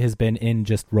he has been in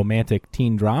just romantic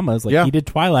teen dramas. Like he did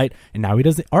Twilight, and now he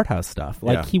does the art house stuff.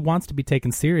 Like he wants to be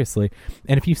taken seriously.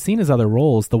 And if you've seen his other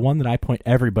roles, the one that I point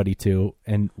everybody to,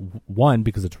 and one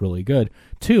because it's really good,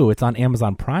 two, it's on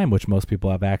Amazon Prime, which most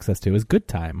people have access to, is Good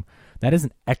Time. That is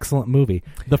an excellent movie.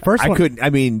 The first one,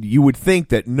 I mean, you would think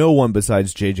that no one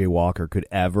besides J.J. Walker could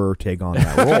ever take on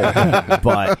that role,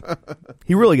 but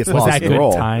he really gets was lost that in the Good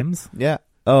role. Times? Yeah.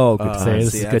 Oh, Good Say Times.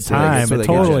 this is yeah, Good so they get- Time. so they It's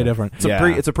get totally you. different.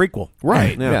 It's a prequel,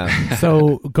 Right. Yeah.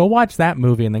 So go watch that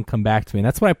movie and then come back to me. And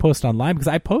that's what I post online because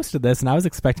I posted this and I was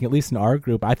expecting, at least in our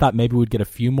group, I thought maybe we'd get a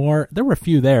few more. There were a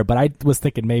few there, but I was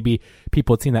thinking maybe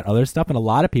people had seen that other stuff. And a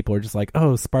lot of people are just like,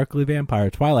 oh, Sparkly Vampire,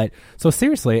 Twilight. So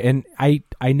seriously, and I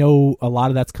know a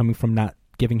lot of that's coming from not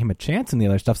giving him a chance in the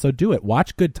other stuff. So do it.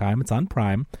 Watch Good Time. It's on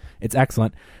Prime. It's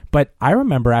excellent. But I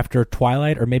remember after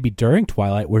Twilight, or maybe during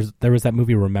Twilight, there was that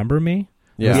movie Remember Me.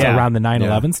 Yeah. It was around the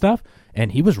 9/11 Yeah. stuff,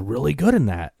 and he was really good in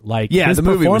that. Like, Yeah, his the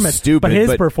movie was performance- stupid, but his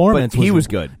but performance, he was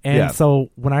good. And Yeah. so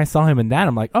when I saw him in that,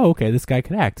 I'm like, oh, okay, this guy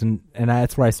could act, and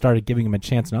that's where I started giving him a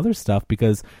chance in other stuff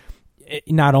because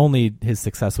not only his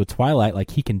success with Twilight, like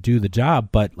he can do the job,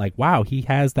 but like, wow, he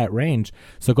has that range.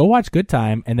 So go watch Good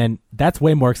Time, and then that's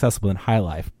way more accessible than High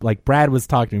Life. Like Brad was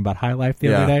talking to me about High Life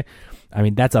the other day. I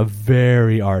mean, that's a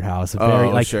very art house. You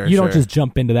don't just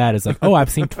jump into that as like, oh, I've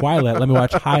seen Twilight. Let me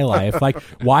watch High Life. Like,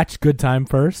 watch Good Time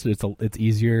first. It's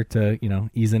easier to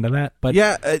ease into that. But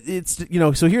yeah, it's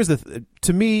So here's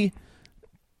to me,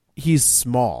 he's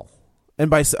small,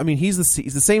 and he's the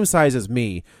same size as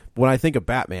me. When I think of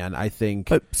Batman, I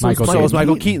think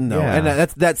Michael Keaton though, yeah. and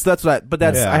that's what. But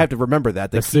I have to remember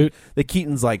that the suit. The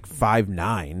Keaton's like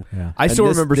 5'9". Yeah. I still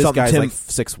remember this something guy's Tim, like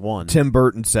 6'1". Tim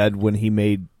Burton said when he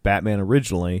made Batman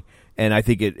originally, and I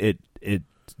think it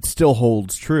still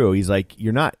holds true. He's like,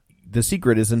 the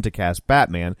secret isn't to cast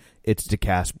Batman, it's to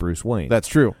cast Bruce Wayne. That's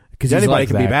true. Because he's anybody like,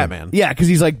 can be Batman. Yeah, because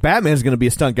he's like, Batman's going to be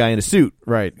a stunt guy in a suit,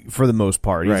 right? For the most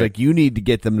part, he's Right. like, you need to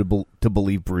get them to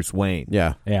believe Bruce Wayne.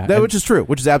 Yeah, Yeah. which is true,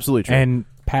 which is absolutely true. And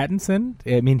Pattinson,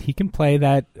 I mean, he can play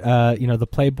that, the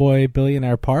playboy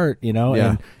billionaire part,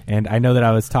 Yeah. and I know that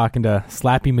I was talking to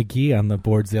Slappy McGee on the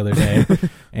boards the other day,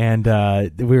 and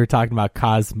we were talking about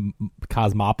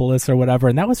Cosmopolis or whatever,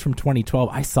 and that was from 2012.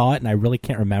 I saw it, and I really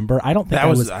can't remember. I don't think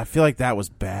I feel like that was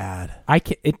bad.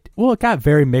 It got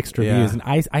very mixed reviews, Yeah.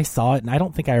 and I saw it, and I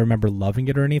don't think I remember loving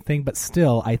it or anything, but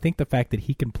still, I think the fact that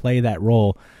he can play that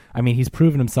role, I mean, he's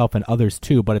proven himself in others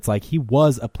too, but it's like he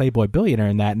was a playboy billionaire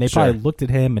in that, and they probably looked at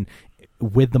him and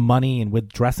with the money and with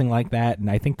dressing like that, and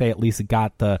I think they at least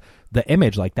got the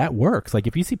image, like that works. Like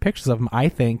if you see pictures of him, I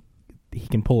think he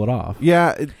can pull it off.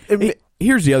 Yeah.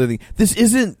 Here's the other thing. This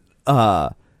isn't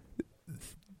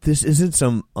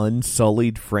some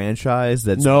unsullied franchise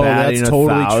that's batting that's a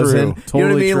totally thousand. true. You know what I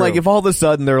Totally mean? true. Like if all of a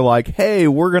sudden they're like, "Hey,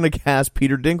 we're going to cast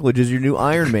Peter Dinklage as your new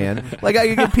Iron Man," like I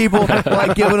could get people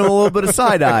like giving him a little bit of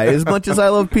side eye. As much as I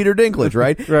love Peter Dinklage,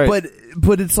 right? Right.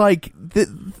 But it's like.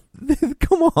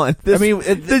 Come on!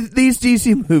 These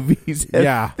DC movies,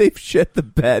 they've shit the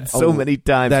bed so many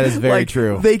times. That is very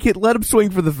true. They can let them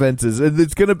swing for the fences, and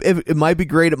it might be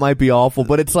great, it might be awful,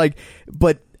 but it's like,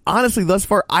 honestly, thus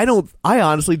far, I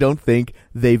honestly don't think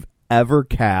they've ever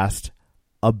cast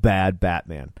a bad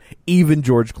Batman. Even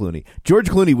George Clooney. George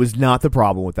Clooney was not the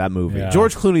problem with that movie. Yeah.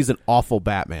 George Clooney's an awful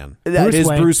Batman.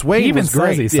 Bruce Wayne even was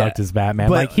says he great. sucked as Batman.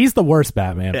 But- Like he's the worst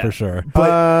Batman for sure.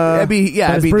 But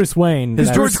as Bruce Wayne,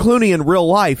 Because George Clooney in real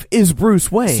life is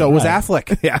Bruce Wayne. So was Right.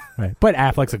 Affleck. Yeah. Right. But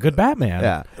Affleck's a good Batman.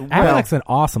 Yeah. Affleck's an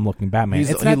awesome looking Batman.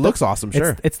 He not looks awesome,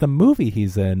 sure. It's the movie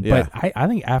he's in. Yeah. But I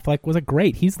think Affleck was a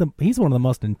great. He's one of the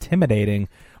most intimidating.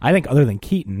 I think other than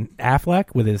Keaton,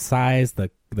 Affleck with his size, the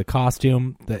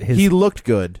costume, He looked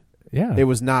good. Yeah. It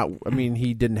was not. I mean,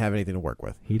 he didn't have anything to work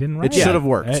with. He didn't. It should have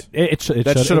worked. It should have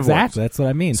worked. Exactly. That's what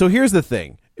I mean. So here's the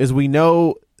thing: is we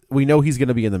know he's going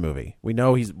to be in the movie. We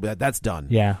know that's done.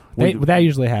 Yeah, that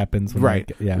usually happens. When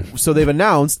Right. yeah. So they've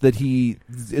announced that he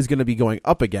is going to be going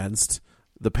up against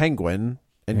the Penguin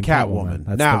and Catwoman.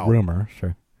 That's now, the rumor.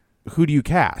 Sure. who do you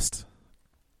cast?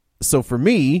 So for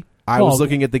me, I was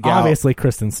looking at the gal. Obviously,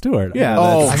 Kristen Stewart.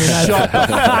 Yeah. shut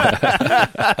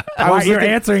up. You're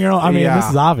answering your own. I mean, this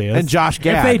is obvious. And Josh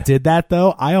Gad. If they did that,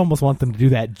 though, I almost want them to do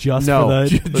that just for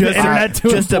the internet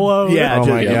to explode. Oh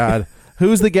my god.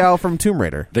 Who's the gal from Tomb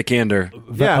Raider? Vikander.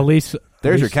 Alicia.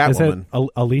 There's your Is Catwoman. it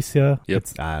Alicia. Yep.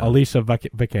 It's Alicia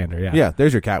Vikander. Yeah. Yeah,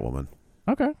 there's your Catwoman.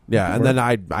 Okay. Yeah, and then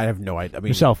I have no idea. I mean,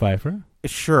 Michelle Pfeiffer.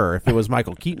 Sure, if it was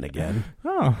Michael Keaton again,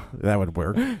 that would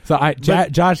work. So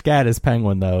Josh Gad as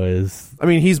Penguin though is. I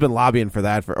mean, he's been lobbying for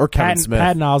that or Kevin Smith.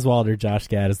 Patton Oswalt or Josh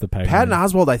Gad as the Penguin. Patton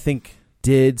Oswalt, I think,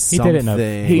 did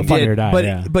something. He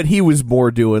did, but he was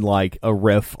more doing like a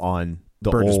riff on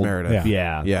the Burgess old Meredith.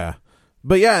 Yeah.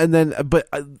 But yeah, and then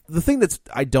the thing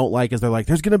I don't like is they're like,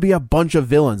 there's going to be a bunch of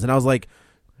villains, and I was like,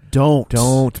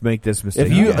 don't make this mistake.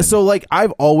 If you again. so like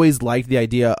I've always liked the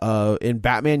idea of in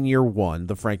Batman Year One,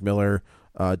 the Frank Miller,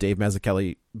 Dave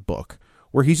Mazzucchelli book,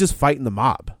 where he's just fighting the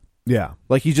mob. Yeah,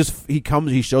 like he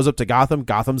shows up to Gotham.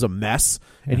 Gotham's a mess,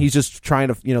 and he's just trying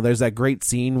to, there's that great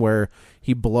scene where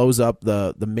he blows up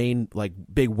the main like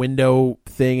big window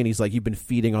thing, and he's like, you've been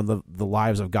feeding on the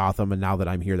lives of Gotham, and now that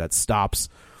I'm here, that stops.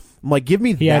 I'm like, give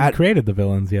me he that. hadn't created the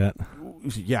villains yet.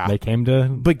 Yeah, they came to.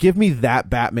 But give me that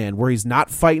Batman where he's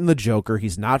not fighting the Joker,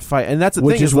 he's not fighting, and that's the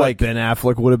which thing is what Ben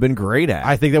Affleck would have been great at.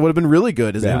 I think that would have been really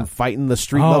good, is him fighting the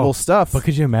street level stuff. But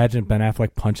could you imagine Ben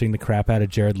Affleck punching the crap out of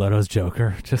Jared Leto's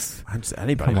Joker? Just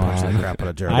anybody punching the crap out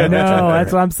of Jared. I know,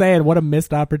 that's what I'm saying. What a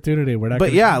missed opportunity. We're not.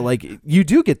 But yeah, like you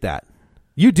do get that.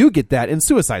 You do get that in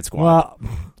Suicide Squad. Well,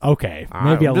 okay,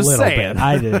 maybe I'm a just little saying. bit.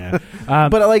 I did,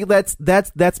 but like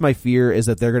that's my fear, is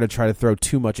that they're going to try to throw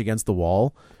too much against the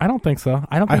wall. I don't think so.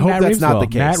 I hope Matt that's Reeves not will. the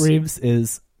case. Matt case. Reeves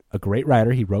is a great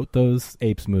writer. He wrote those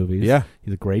Apes movies. Yeah,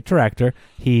 he's a great director.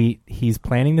 He's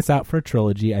planning this out for a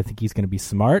trilogy. I think he's going to be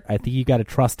smart. I think you got to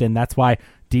trust in. That's why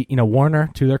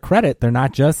Warner, to their credit, they're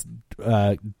not just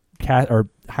or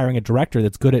hiring a director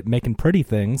that's good at making pretty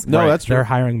things. No, that's true. They're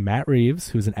hiring Matt Reeves,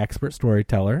 who's an expert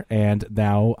storyteller, and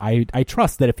now I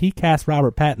trust that if he casts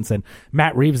Robert Pattinson,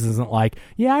 Matt Reeves isn't like,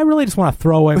 yeah, I really just want to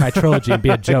throw away my trilogy and be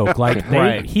a joke. Like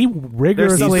he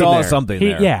rigorously saw something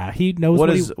there. Yeah, he knows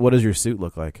what does your suit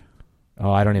look like? Oh,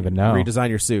 I don't even know. Redesign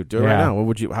your suit. Do it right now. What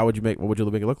would you make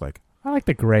it look like? I like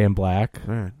the gray and black.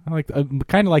 All right. I like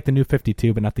kind of like the new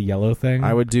 52, but not the yellow thing.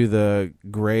 I would do the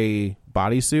gray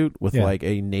bodysuit with like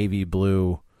a navy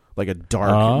blue, like a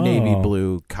dark navy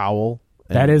blue cowl.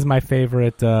 That is my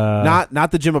favorite.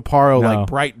 Not the Jim Aparo like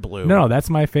bright blue. No, that's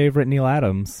my favorite Neil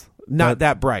Adams. Not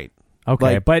that bright.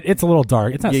 Okay, like, but it's a little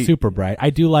dark. It's not super bright.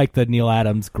 I do like the Neil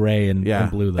Adams gray and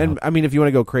blue though. And I mean, if you want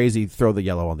to go crazy, throw the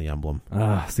yellow on the emblem.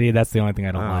 See, that's the only thing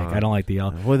I don't like. I don't like the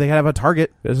yellow. Well, they have a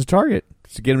target. There's a target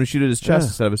to get him to shoot at his chest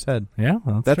instead of his head. Yeah,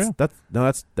 well, that's true.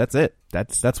 That's it.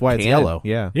 That's why it's yellow.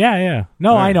 Yeah.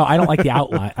 No, I know. I don't like the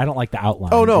outline. I don't like the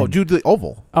outline. Oh no, do the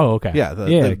oval. Oh, okay. Yeah,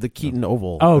 the Keaton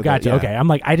oval. Oh, gotcha. Okay, I'm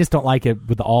like, I just don't like it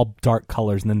with all dark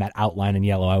colors and then that outline in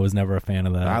yellow. I was never a fan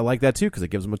of that. I like that too because it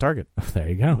gives them a target. There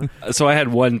you go. So I had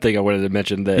one thing I wanted to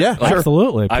mention that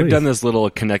absolutely. I've please. done this little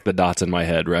connect the dots in my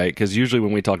head, right? Because usually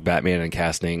when we talk Batman and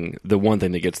casting, the one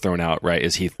thing that gets thrown out, right,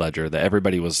 is Heath Ledger. That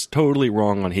everybody was totally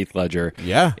wrong on Heath Ledger.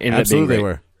 Yeah, absolutely they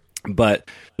were. But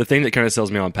the thing that kind of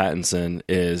sells me on Pattinson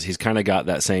is he's kind of got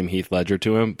that same Heath Ledger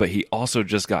to him, but he also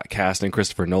just got cast in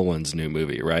Christopher Nolan's new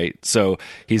movie, right? So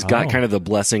he's got kind of the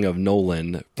blessing of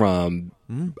Nolan from...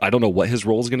 I don't know what his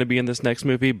role is going to be in this next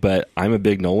movie, but I'm a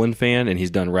big Nolan fan, and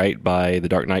he's done right by the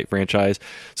Dark Knight franchise.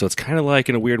 So it's kind of like,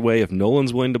 in a weird way, if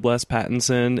Nolan's willing to bless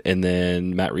Pattinson, and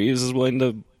then Matt Reeves is willing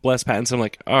to bless Pattinson, I'm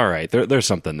like, all right, there's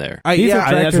something there.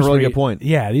 That's a really good point.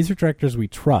 Yeah, these are directors we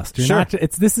trust.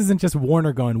 This isn't just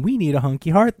Warner going, we need a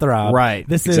hunky heartthrob. Right.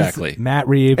 This exactly. is Matt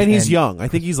Reeves. And he's young. I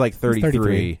think he's like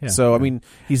 33. Yeah. So, I mean,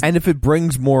 and if it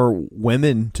brings more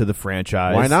women to the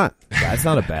franchise, why not? That's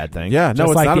not a bad thing. Yeah, no,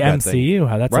 just it's like not the a bad MCU. thing. too.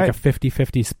 How that's like a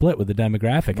 50-50 split with the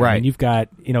demographic. I mean, you've got,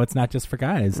 it's not just for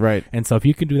guys. Right. And so if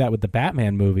you can do that with the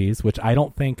Batman movies, which I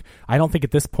don't think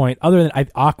at this point, other than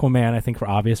Aquaman, I think for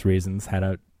obvious reasons had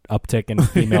a uptick in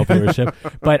female viewership,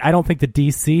 but I don't think the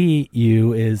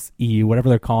DCU is EU, whatever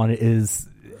they're calling it, is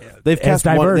they've as cast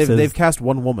diverse they've cast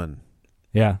one woman.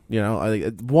 Yeah,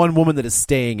 one woman that is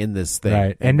staying in this thing.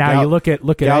 Right, and now you look at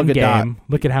Endgame.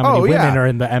 Look at how many women are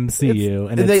in the MCU,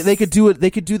 and they could do it.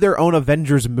 They could do their own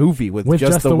Avengers movie with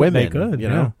just the women. They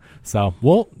could, So,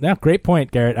 great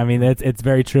point, Garrett. I mean, it's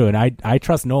very true, and I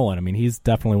trust Nolan. I mean, he's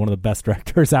definitely one of the best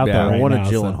directors out there right now. I wanted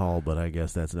Gyllenhaal, but I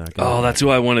guess that's not good. Oh, that's who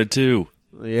I wanted too.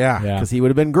 Yeah, because he would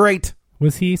have been great.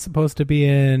 Was he supposed to be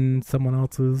in someone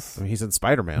else's? I mean, he's in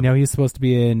Spider-Man. No, he's supposed to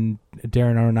be in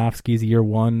Darren Aronofsky's Year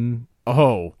One.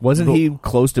 Oh, wasn't he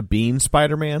close to being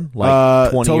Spider-Man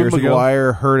like 20 Tobey years ago?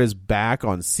 Maguire hurt his back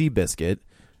on Seabiscuit,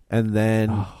 and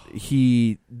then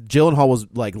Gyllenhaal was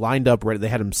like lined up ready. They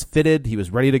had him fitted. He was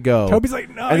ready to go. Toby's like,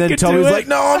 no, and then Toby's like,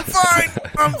 no, I'm fine.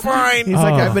 I'm fine. He's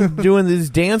like, I've been doing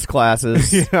these dance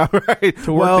classes. Yeah, right.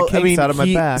 To work the kinks out of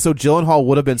my back. So Gyllenhaal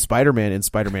would have been Spider-Man in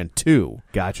Spider-Man 2.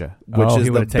 Gotcha. Which is he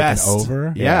the would have best. Taken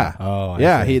over? Yeah. Oh,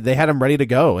 they had him ready to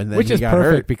go, and then which he is got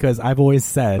perfect hurt. because I've always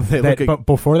said that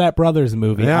before that Brothers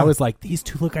movie, I was like, these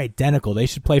two look identical. They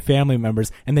should play family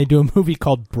members, and they do a movie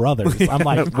called Brothers. I'm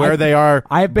like, they are.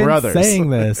 I've been brothers. saying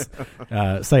this.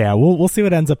 So yeah, we'll see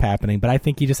what ends up happening, but I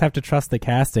think you just have to trust the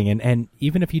casting, and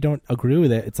even if you don't agree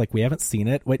with it, it's like we haven't seen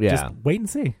it. Just wait and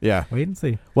see. Yeah, wait and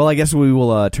see. Well, I guess we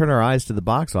will turn our eyes to the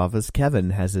box office. Kevin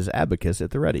has his abacus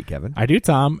at the ready. Kevin, I do,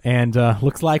 Tom, and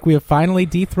looks like we have finally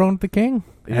dethroned the king,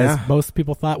 as most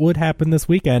people thought would happen this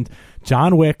weekend.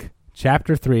 John Wick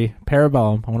Chapter 3,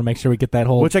 Parabellum. I want to make sure we get that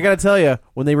whole. Which I got to tell you,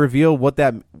 when they reveal what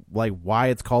that why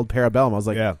it's called Parabellum, I was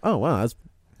like, oh wow, that's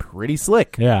pretty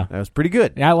slick. Yeah, that was pretty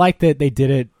good. Yeah, I like that they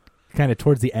did it kind of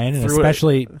towards the end, and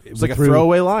especially it was like a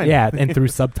throwaway line. Yeah, and through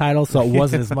subtitles, so it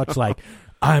wasn't as much like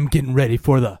I'm getting ready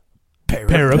for the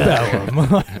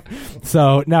Parabellum.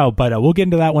 So no, but we'll get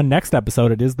into that one next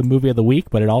episode. It is the movie of the week,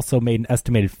 but it also made an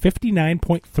estimated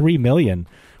 $59.3 million,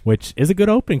 which is a good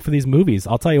opening for these movies.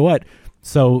 I'll tell you what.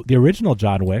 So the original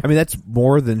John Wick. I mean, that's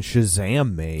more than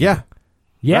Shazam made. Yeah.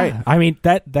 Right. I mean,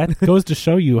 that goes to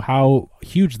show you how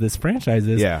huge this franchise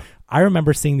is. Yeah. I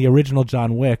remember seeing the original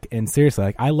John Wick, and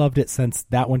seriously, I loved it since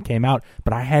that one came out,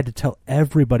 but I had to tell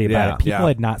everybody about it. People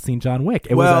had not seen John Wick.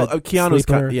 It was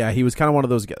Keanu's he was kind of one of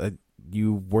those guys.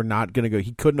 You were not going to go.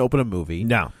 He couldn't open a movie.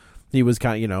 No. He was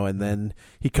kind of, and then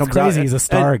he comes it's crazy out. He's a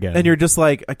star again. And you're just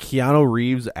like, a Keanu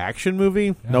Reeves action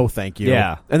movie? Yeah. No, thank you.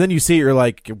 Yeah. And then you see it, you're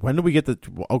like, when do we get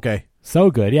okay.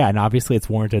 So good, yeah, and obviously it's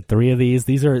warranted. 3 of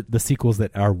these are the sequels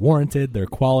that are warranted. They're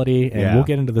quality, and we'll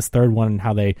get into this third one and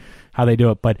how they do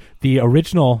it. But the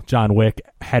original John Wick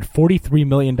had $43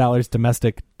 million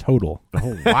domestic total.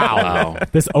 Oh wow!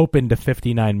 This opened to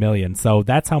 $59 million, so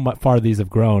that's how far these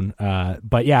have grown.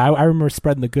 But yeah, I remember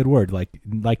spreading the good word, like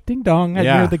ding dong. I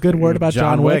heard the good word about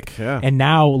John Wick. Yeah. And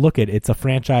now look it's a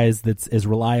franchise that's as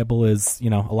reliable as a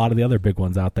lot of the other big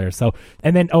ones out there. So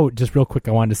and then just real quick,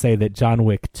 I wanted to say that John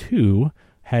Wick 2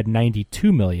 had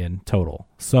 $92 million total,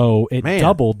 so it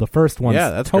doubled the first one's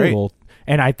total. Great.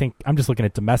 And I think I'm just looking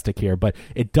at domestic here, but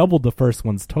it doubled the first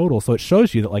one's total. So it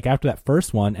shows you that after that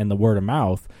first one and the word of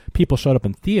mouth, people showed up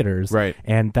in theaters. Right.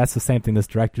 And that's the same thing this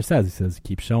director says. He says,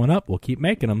 keep showing up. We'll keep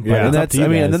making them. Yeah. And that's,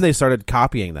 and then they started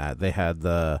copying that. They had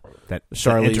that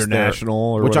Charlize International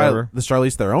or which whatever. The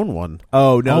Charlize Theron one.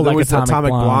 Oh, no. like There was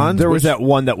Atomic Blonde. There was that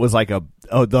one that was like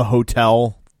the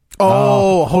hotel.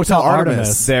 Oh, Hotel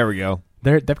Artemis. There we go.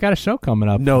 They've got a show coming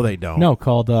up. No, they don't. No,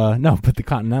 called, but the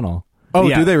Continental. Oh,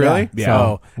 do they really? Yeah.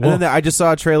 So, and then I just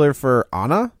saw a trailer for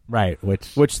Anna. Right,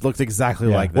 which looks exactly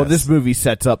like this. Well, this movie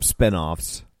sets up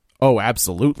spinoffs. Oh,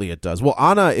 absolutely it does. Well,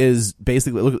 Anna is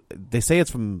basically, they say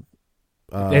it's from...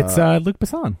 it's Luc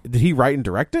Besson. Did he write and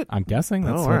direct it? I'm guessing.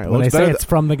 That's all what, right. when they say it's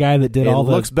from the guy that did all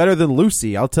the... It looks better than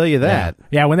Lucy, I'll tell you that.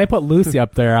 Yeah, when they put Lucy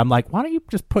up there, I'm like, why don't you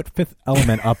just put Fifth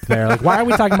Element up there? Like, why are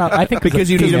we talking about... I think because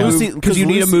you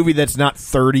need a movie that's not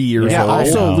 30 years old. Yeah,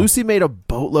 also, Lucy made a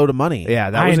boatload of money.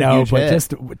 Yeah, that was a huge hit.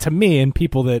 Just to me and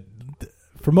people that...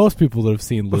 For most people that have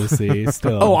seen Lucy,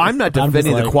 still. I'm not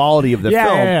defending the quality of the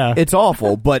film. Yeah. It's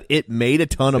awful, but it made a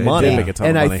ton of money. Did make a ton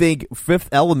of money. I think Fifth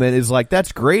Element is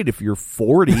that's great if you're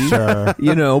 40, sure.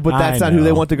 But that's not who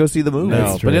they want to go see the movie.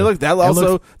 No, but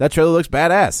that trailer looks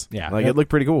badass. Yeah. It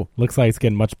looked pretty cool. Looks like it's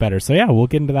getting much better. So yeah, we'll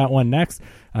get into that one next.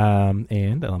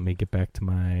 And let me get back to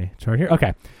my chart here.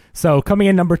 Okay. So coming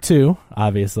in number 2,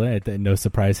 obviously, no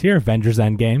surprise here, Avengers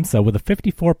Endgame. So with a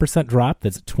 54% drop,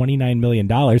 that's $29 million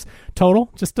total.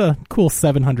 Just a cool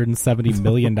 $770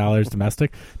 million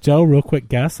domestic. Joe, real quick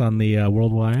guess on the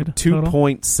worldwide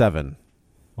 2.7.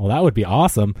 Well, that would be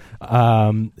awesome.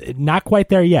 Not quite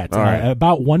there yet. All right.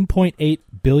 About $1.8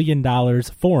 billion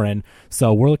foreign.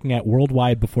 So we're looking at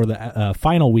worldwide before the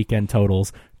final weekend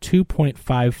totals,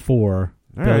 $2.54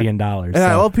 billion. And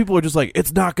I love people are just like,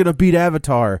 it's not going to beat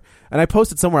Avatar. And I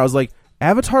posted somewhere, I was like,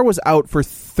 Avatar was out for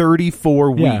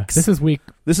 34 weeks. This is week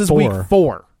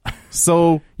 4.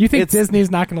 So you think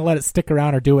Disney's not going to let it stick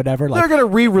around or do whatever? They're going to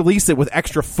re-release it with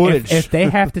extra footage. If they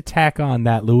have to tack on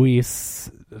that Luis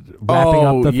wrapping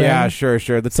up the thing. Yeah, sure.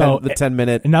 The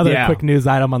 10-minute. Another quick news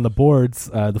item on the boards,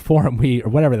 the forum or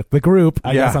whatever, the group.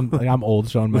 I guess I'm old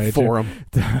showing my age forum.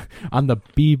 on the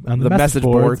message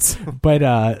boards. But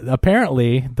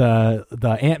apparently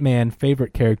the Ant-Man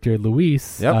favorite character,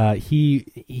 Luis,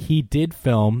 he did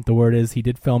film, the word is he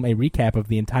did film a recap of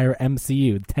the entire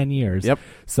MCU, 10 years. Yep.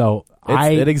 So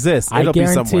it exists. I It'll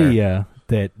guarantee be somewhere. you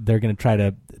that they're going to try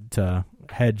to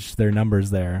hedge their numbers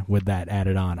there with that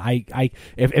added on.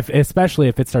 If especially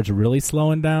if it starts really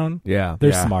slowing down,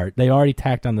 they're smart. They already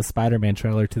tacked on the Spider-Man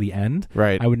trailer to the end.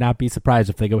 Right. I would not be surprised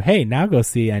if they go, hey, now go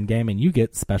see Endgame and you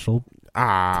get special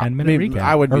 10-minute recap.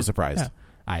 I wouldn't be surprised. Yeah.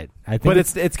 I think but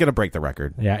it's going to break the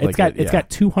record. Yeah, it's got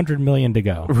 200 million to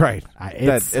go. Right.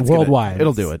 It's worldwide.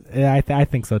 It'll do it. Yeah, I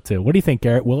think so too. What do you think,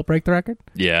 Garrett? Will it break the record?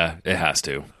 Yeah, it has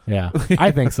to. Yeah,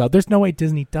 I think so. There's no way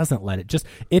Disney doesn't let it.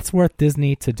 It's worth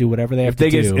Disney to do whatever they have to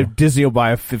do. If Disney will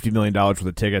buy $50 million for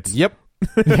the tickets. Yep.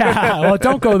 Yeah, well,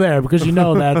 don't go there because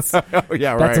that's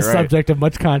a subject of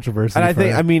much controversy. And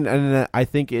I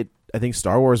think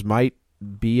Star Wars might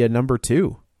be a number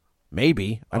 2.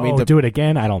 Maybe. Do it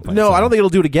again? I don't think so. No, I don't think it'll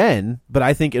do it again, but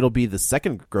I think it'll be the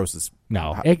second grossest.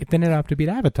 No, then it'll have to beat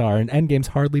Avatar, and Endgame's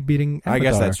hardly beating Avatar. I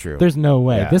guess that's true. There's no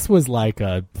way. Yeah. This was like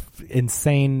a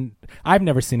insane... I've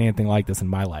never seen anything like this in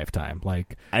my lifetime.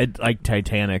 Like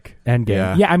Titanic.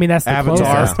 Endgame. Yeah, that's the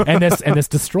Avatar. closest. and this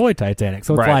destroyed Titanic.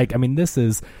 So it's like, this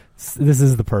is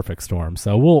the perfect storm.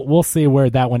 So we'll see where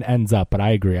that one ends up, but I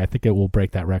agree. I think it will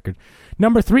break that record.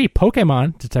 Number 3,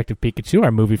 Pokemon Detective Pikachu,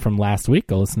 our movie from last week.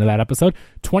 Go listen to that episode.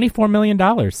 $24 million,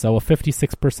 so a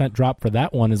 56% drop for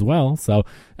that one as well. So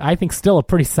I think still a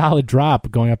pretty solid drop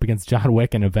going up against John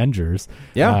Wick and Avengers.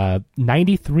 Yeah.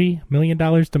 $93 million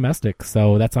domestic,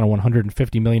 so that's on a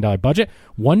 $150 million budget.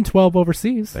 $112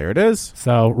 overseas. There it is.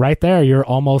 So right there, you're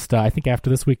almost, I think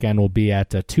after this weekend, we'll be at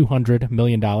 $200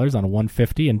 million on a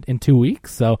 $150 in 2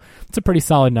 weeks. So it's a pretty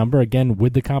solid number, again,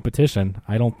 with the competition.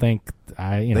 I don't think...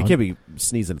 they can't be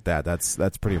sneezing at that.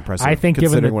 That's pretty impressive. I think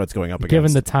considering what it's going up against.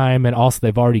 Given the time, and also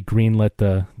they've already greenlit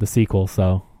the sequel,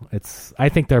 so I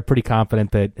think they're pretty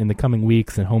confident that in the coming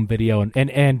weeks and home video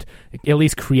and at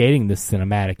least creating this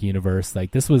cinematic universe,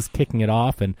 like this was kicking it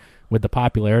off, and with the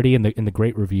popularity and the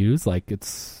great reviews, like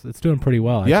it's doing pretty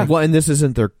well. Yeah. Well, and this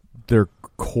isn't their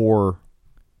core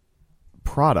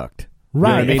product.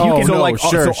 Right. You know what I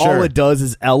mean? All it does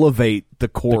is elevate the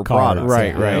core product.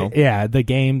 Right. Yeah, the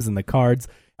games and the cards.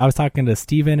 I was talking to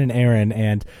Steven and Aaron,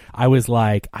 and I was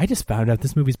like, I just found out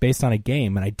this movie's based on a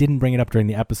game, and I didn't bring it up during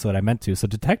the episode I meant to. So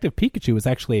Detective Pikachu was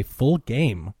actually a full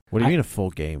game. What do you mean a full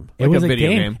game? It was a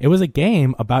video game. It was a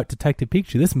game about Detective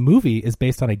Pikachu. This movie is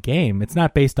based on a game. It's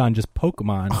not based on just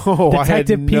Pokemon.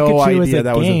 Detective I had no Pikachu idea is a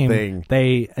that game. was a thing.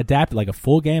 They adapted like a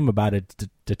full game about a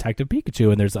Detective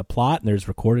Pikachu, and there's a plot, and there's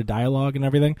recorded dialogue and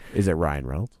everything. Is it Ryan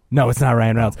Reynolds? No, it's not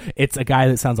Ryan Reynolds. It's a guy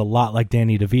that sounds a lot like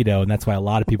Danny DeVito, and that's why a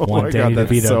lot of people want Danny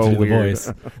DeVito to do the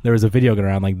voice. There was a video going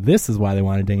around like, this is why they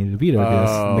wanted Danny DeVito to do this.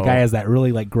 And the guy has that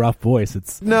really like gruff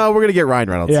voice. No, we're going to get Ryan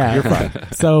Reynolds. Yeah. You're fine.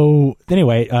 So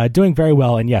anyway, doing very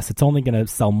well, and yes, it's only going to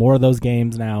sell more of those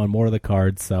games now and more of the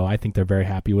cards, so I think they're very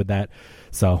happy with that.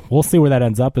 So we'll see where that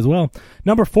ends up as well.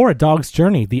 Number 4, A Dog's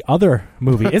Journey, the other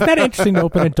movie. Isn't that interesting to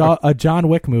open a John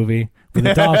Wick movie with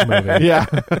a dog movie? Yeah.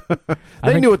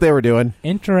 They knew what they were doing.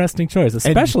 Interesting choice,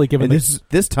 especially given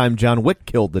this time John Wick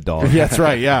killed the dog. Yeah, that's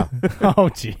right, yeah. Oh,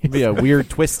 geez. It'd be a weird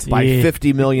twist. By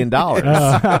 $50 million.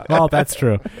 Well, that's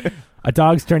true. A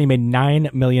Dog's Journey made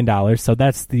 $9 million, so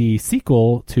that's the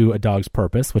sequel to A Dog's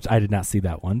Purpose, which I did not see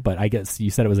that one, but I guess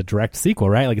you said it was a direct sequel,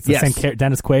 right? Like it's the same character.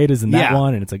 Dennis Quaid is in that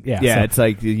one, and it's like, it's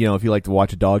like, if you like to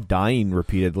watch a dog dying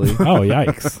repeatedly. Oh,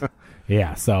 yikes.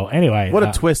 Yeah, so anyway. What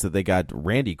a twist that they got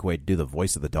Randy Quaid to do the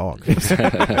voice of the dog.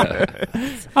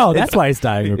 Oh, that's why he's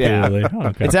dying repeatedly. Yeah. Oh,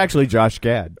 okay. It's actually Josh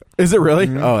Gad. Is it really?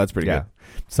 Mm-hmm. Oh, that's pretty good.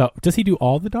 So does he do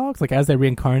all the dogs? Like as they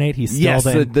reincarnate, he's still yes.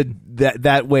 then...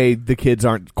 That way the kids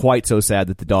aren't quite so sad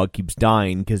that the dog keeps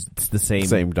dying because it's the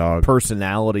same dog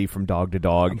personality from dog to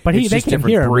dog. But it's they just can different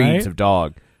hear him, breeds right? of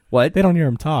dog. What? They don't hear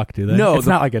him talk, do they? No, it's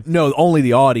not like a no. Only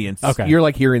the audience. Okay. You're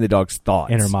like hearing the dog's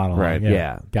thoughts. inner monologue. Right.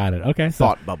 Yeah. Got it. Okay. So,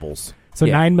 thought bubbles. So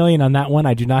Yeah. $9 million on that one.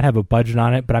 I do not have a budget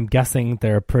on it, but I'm guessing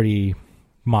they're a pretty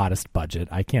modest budget.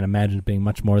 I can't imagine it being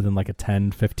much more than like a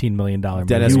 $10-15 million movie.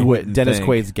 Dennis think.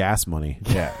 Quaid's gas money.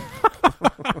 Yeah.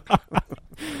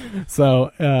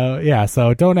 So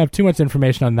so don't have too much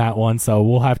information on that one. So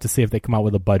we'll have to see if they come out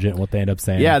with a budget and what they end up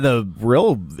saying. Yeah, the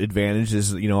real advantage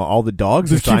is, all the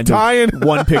dogs are keep signed to dying.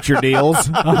 one picture deals.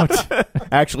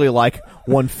 Actually, like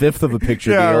 1/5 of a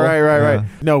picture deal. Right.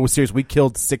 No, seriously, we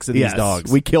killed 6 of these Yes,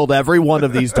 dogs. we killed every one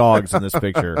of these dogs in this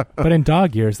picture. But in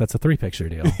dog years, that's a 3-picture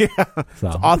deal. So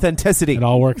Authenticity. it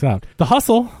all works out. The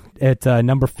Hustle at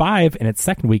number 5 in its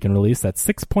second weekend release, that's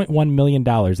 $6.1 million, a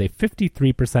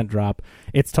 53% drop.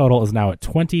 Its total is now at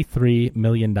 $23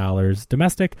 million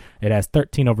domestic. It has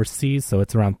 13 overseas, so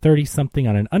it's around 30-something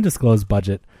on an undisclosed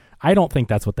budget. I don't think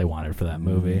that's what they wanted for that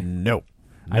movie. No,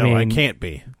 I mean, it can't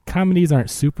be. Comedies aren't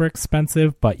super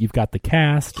expensive, but you've got the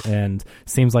cast, and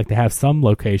seems like they have some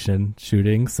location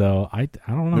shooting, so I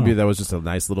don't know. Maybe that was just a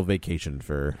nice little vacation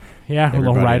for a little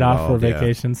everybody write-off for involved, yeah.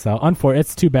 vacation. So,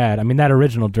 it's too bad. I mean, that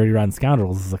original Dirty Rotten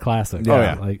Scoundrels is a classic. Oh,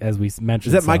 yeah. Like, as we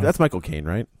mentioned. Is that Mike? That's Michael Caine,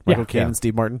 right? Michael Caine Yeah. and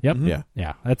Steve Martin? Yep. Yeah.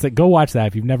 Yeah. That's it. Go watch that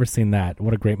if you've never seen that.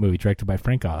 What a great movie, directed by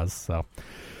Frank Oz. So,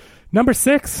 number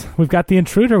 6, we've got The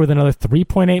Intruder with another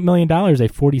 $3.8 million, a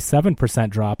 47%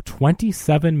 drop,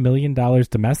 $27 million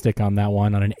domestic on that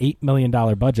one on an $8 million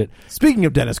budget. Speaking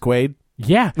of Dennis Quaid.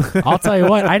 Yeah, I'll tell you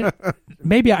what. I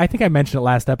think I mentioned it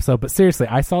last episode, but seriously,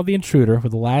 I saw The Intruder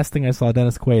with the last thing I saw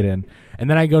Dennis Quaid in, and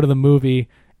then I go to the movie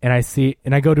and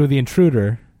I go to The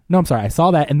Intruder. No, I'm sorry. I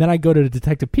saw that, and then I go to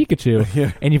Detective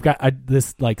Pikachu, and you've got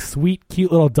this like sweet,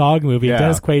 cute little dog movie. Yeah.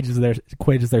 Dennis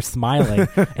Quaid is there smiling,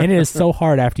 and it is so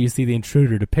hard after you see The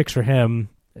Intruder to picture him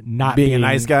not being a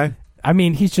nice guy. I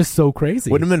mean, he's just so crazy.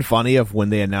 Wouldn't it have been funny if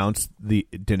when they announced the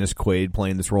Dennis Quaid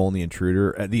playing this role in The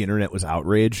Intruder, the internet was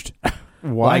outraged?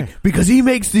 Why? Because he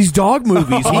makes these dog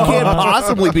movies. He can't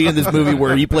possibly be in this movie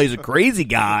where he plays a crazy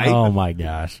guy. Oh my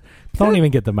gosh. Don't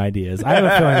even get them ideas. I have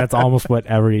a feeling that's almost what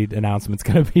every announcement's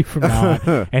going to be from now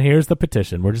on. And here's the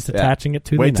petition. We're just attaching it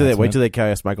to the announcement. Wait till they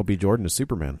cast Michael B. Jordan as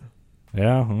Superman.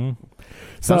 Yeah.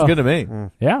 Sounds good to me.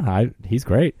 Yeah, he's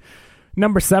great.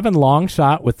 Number 7, Long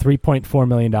Shot with $3.4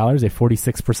 million, a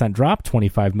 46% drop,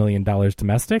 $25 million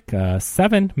domestic,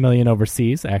 $7 million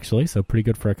overseas, actually, so pretty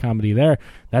good for a comedy there.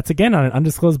 That's, again, on an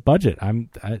undisclosed budget. I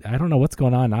don't know what's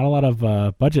going on. Not a lot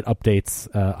of budget updates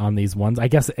on these ones. I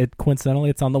guess coincidentally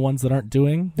it's on the ones that aren't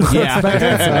doing. Yeah. So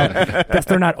I guess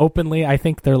they're not openly. I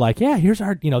think they're like, yeah, here's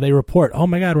our, they report, oh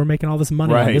my God, we're making all this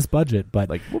money on this budget. But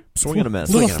like, swing and a miss.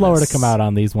 It's a little slower to come out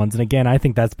on these ones. And again, I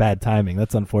think that's bad timing.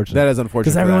 That's unfortunate. That is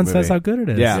unfortunate. Because everyone says how good it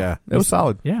is. Yeah. It was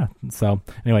solid. Yeah. So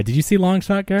anyway, did you see Long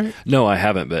Shot, Garrett? No, I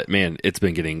haven't, but man, it's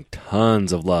been getting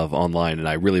tons of love online, and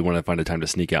I really want to find a time to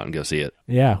sneak out and go see it.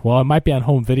 Yeah. Well, it might be on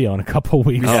home video in a couple of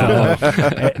weeks.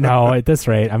 So, no, at this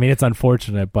rate, I mean, it's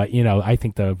unfortunate, but I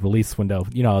think the release window,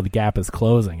 the gap is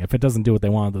closing. If it doesn't do what they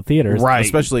want at the theaters, right?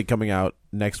 Especially coming out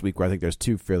next week, where I think there's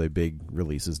 2 fairly big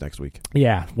releases next week.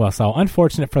 Yeah. Well, so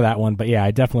unfortunate for that one, but yeah, I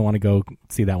definitely want to go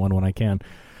see that one when I can.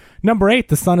 Number 8,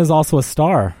 The Sun Is Also a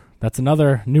Star. That's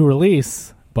another new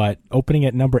release, but opening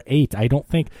at number 8, do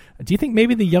you think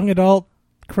maybe the young adult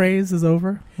craze is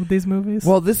over with these movies?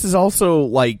 Well, this is also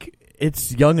like,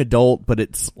 it's young adult, but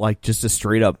it's like just a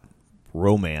straight up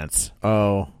romance.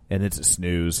 Oh. And it's a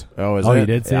snooze. Oh, is it? Oh, you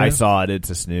did see I it? saw it. It's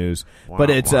a snooze. Wow, but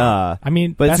it's I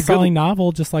mean, but it's a best-selling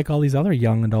novel, just like all these other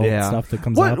young adult stuff that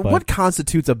comes out. But What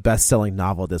constitutes a best-selling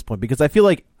novel at this point? Because I feel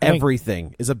like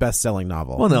everything is a best-selling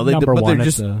novel. Well, no, Number one,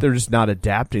 they're just not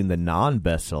adapting the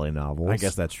non-best-selling novels. I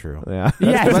guess that's true. Yeah,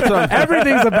 yeah,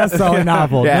 everything's a best-selling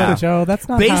novel. Yeah. Joe, that's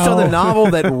not based how... on the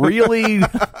novel that really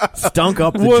stunk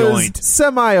up the joint.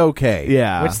 Semi-okay.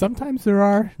 Yeah, Which sometimes there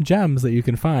are gems that you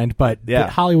can find, but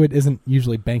Hollywood isn't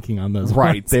usually banking on those.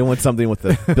 Right. ones. They want something with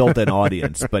a built-in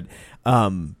audience. But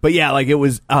yeah, like it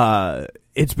was.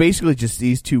 It's basically just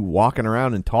these two walking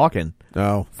around and talking.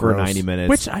 Oh, for gross. 90 minutes.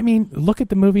 Which, I mean, look at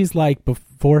the movies like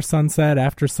Before Sunset,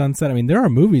 After Sunset. I mean, there are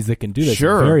movies that can do this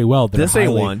very well. This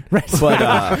ain't one. Right. But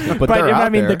they're out I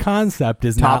mean, there. the concept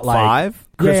is top not like... 5?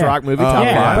 Chris Rock movie, top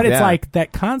 5. But it's like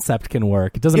that concept can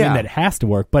work. It doesn't mean that it has to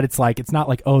work, but it's like, it's not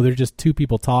like, oh, they're just two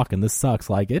people talking. This sucks.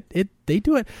 Like, they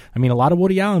do it. I mean, a lot of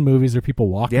Woody Allen movies are people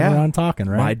walking around talking,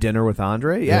 right? My Dinner with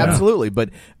Andre? Yeah, absolutely.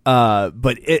 But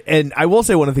and I will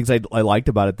say one of the things I liked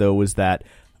about it, though, was that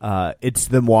it's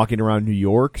them walking around New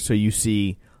York, so you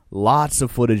see lots of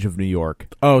footage of New York.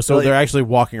 Oh, so they're actually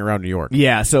walking around New York.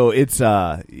 Yeah, so it's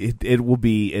it will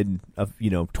be in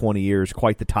 20 years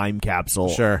quite the time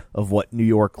capsule of what New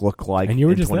York looked like and you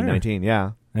were in just 2019. There.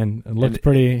 Yeah, and it looked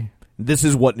pretty. This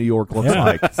is what New York looks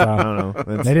like. So, I don't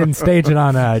know. They didn't stage it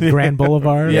on Grand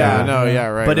Boulevard.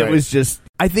 Right. But it was just.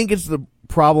 I think it's the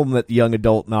problem that young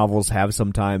adult novels have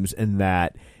sometimes, in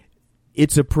that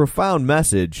it's a profound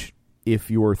message if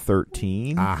you're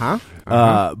 13.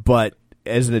 But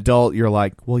as an adult, you're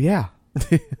like, well, yeah.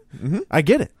 I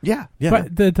get it. Yeah.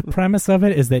 But the premise of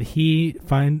it is that he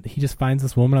just finds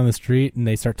this woman on the street, and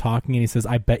they start talking, and he says,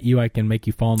 I bet you I can make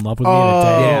you fall in love with me in a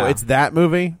day. Yeah, it's that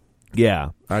movie? Yeah.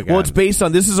 Well, it's based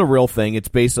on, this is a real thing. It's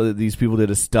based on, these people did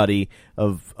a study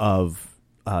of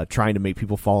trying to make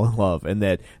people fall in love, and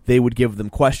that they would give them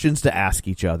questions to ask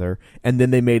each other, and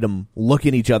then they made them look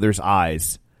in each other's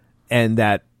eyes, and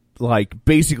that, like,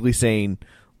 basically saying,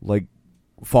 like,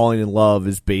 falling in love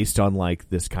is based on, like,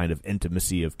 this kind of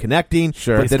intimacy of connecting,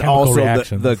 but then also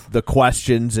the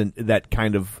questions and that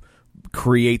kind of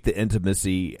create the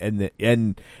intimacy, and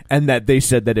that they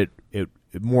said that it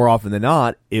more often than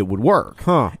not it would work,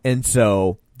 and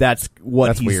so that's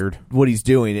weird. What he's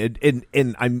doing,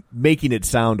 and I'm making it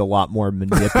sound a lot more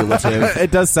manipulative. It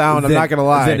does sound. I'm not going to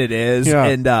lie. Than it is,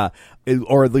 and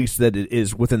or at least that it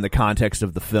is within the context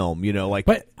of the film.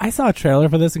 But I saw a trailer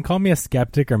for this, and call me a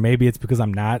skeptic, or maybe it's because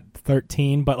I'm not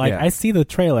 13. But I see the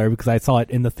trailer because I saw it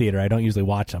in the theater. I don't usually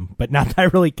watch them, but not that I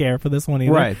really care for this one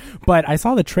either. Right. But I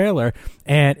saw the trailer,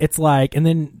 and it's like, and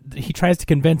then he tries to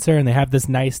convince her, and they have this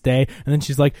nice day, and then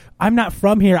she's like, I'm not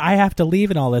from here, I have to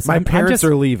leave, and all this. My parents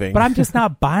are leaving, but I'm just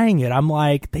not buying it. I'm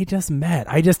like, they just met.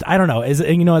 I don't know. As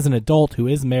an adult who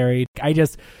is married,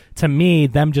 to me,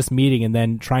 them just meeting and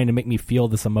then trying to make me feel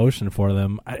this emotion for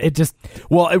them,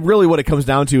 really what it comes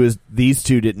down to is these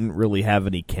two didn't really have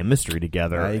any chemistry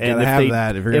together. You gotta have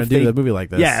that if you're going to do a movie like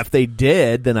this. Yeah, if they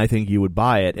did, then I think you would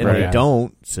buy it, and they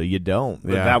don't, so you don't.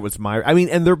 But that was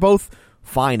and they're both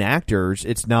fine actors.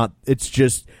 It's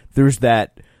just there's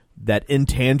that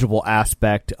intangible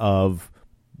aspect of,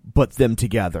 but them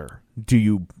together. Do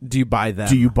you buy that?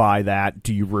 Do you buy that?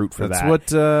 Do you root for that?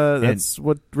 That's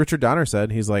what Richard Donner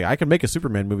said. He's like, I can make a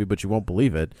Superman movie, but you won't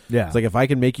believe it. Yeah. It's like, if I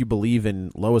can make you believe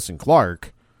in Lois and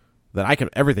Clark, then I can.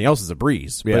 Everything else is a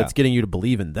breeze. But it's getting you to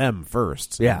believe in them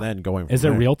first. Yeah. And then going from Is it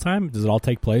there. real time? Does it all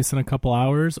take place in a couple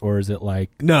hours, or is it like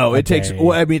no? It takes.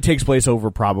 Well, it takes place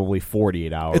over probably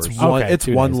 48 hours. It's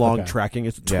one long tracking.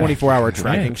 It's a 24-hour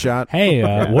tracking shot. Hey,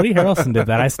 Woody Harrelson did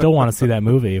that. I still want to see that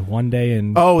movie. One Day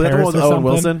in that's Paris the one with or Owen something.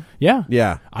 Wilson.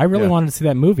 Yeah. I really wanted to see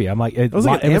that movie. I'm like, it was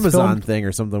like an Amazon thing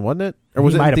or something, wasn't it? Or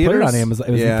was it in theaters? Put it on Amazon.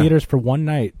 It was in theaters for one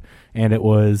night, and it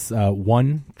was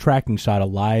one tracking shot, a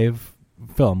live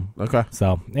film. Okay.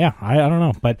 So I don't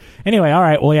know, but anyway, all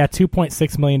right. Well,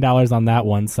 $2.6 million on that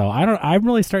one. So I'm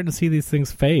really starting to see these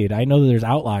things fade. I know that there's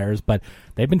outliers, but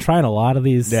they've been trying a lot of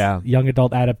these young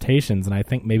adult adaptations, and I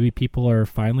think maybe people are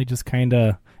finally just kind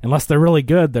of, unless they're really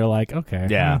good, they're like,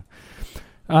 okay,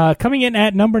 coming in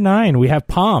at number 9, we have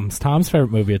Tom's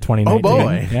favorite movie of 2019. Oh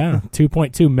boy, yeah,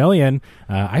 $2.2 million.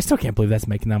 I still can't believe that's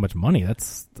making that much money.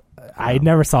 I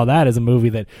never saw that as a movie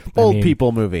that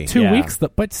people movie. 2 weeks,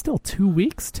 but still 2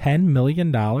 weeks, $10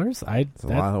 million. It's a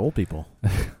lot of old people.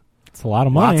 It's a lot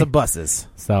of money. Lots of buses.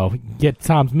 So get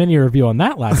Tom's mini review on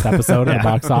that last episode of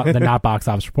the Not Box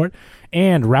Office Report.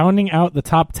 And rounding out the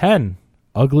top 10,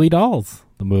 Ugly Dolls,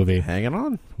 the movie. Hanging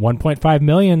on. $1.5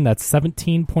 million. That's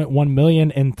 $17.1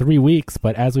 million in 3 weeks.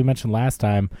 But as we mentioned last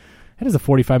time, it is a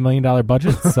 $45 million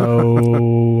budget. So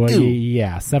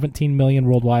 $17 million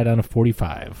worldwide on a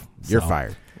 45. You're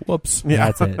fired. Whoops.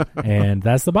 Yeah. That's it. And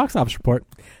that's the box office report.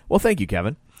 Well, thank you,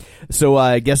 Kevin. So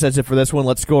I guess that's it for this one.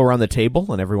 Let's go around the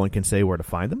table, and everyone can say where to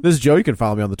find them. This is Joe. You can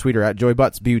follow me on the Twitter at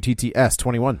JoeyButts,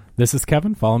 BUTTS21. This is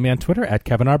Kevin. Follow me on Twitter at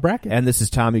Kevin R. Brackett. And this is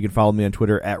Tom. You can follow me on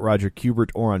Twitter at Roger Kubert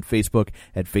or on Facebook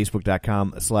at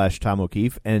Facebook.com/Tom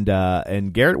O'Keefe.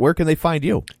 And Garrett, where can they find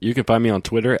you? You can find me on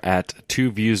Twitter at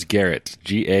 2viewsgarrett,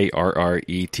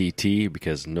 GARRETT,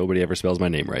 because nobody ever spells my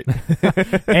name right.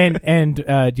 and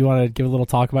do you want to give a little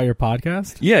talk about your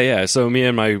podcast? Yeah. So me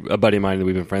and a buddy of mine,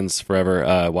 we've been friends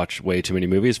forever, watch way too many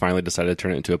movies, finally decided to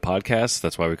turn it into a podcast.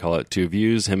 That's why we call it Two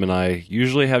Views. Him and I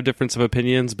usually have difference of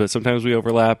opinions, but sometimes we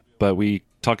overlap. But we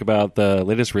talk about the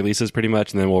latest releases pretty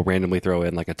much, and then we'll randomly throw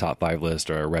in like a top 5 list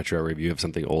or a retro review of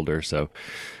something older. So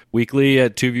weekly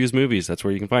at Two Views Movies. That's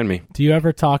where you can find me. Do you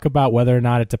ever talk about whether or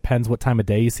not it depends what time of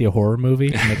day you see a horror movie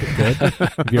to make it good?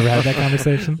 Have you ever had that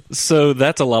conversation? So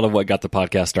that's a lot of what got the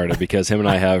podcast started, because him and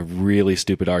I have really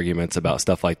stupid arguments about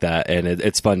stuff like that, and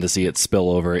it's fun to see it spill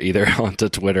over either onto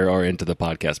Twitter or into the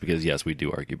podcast, because yes, we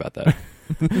do argue about that.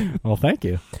 Well, thank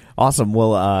you. Awesome.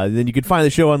 Well, then you can find the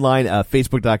show online,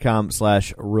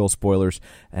 facebook.com/Real Spoilers.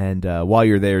 And while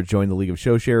you're there, join the League of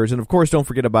Show Sharers. And of course, don't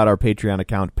forget about our Patreon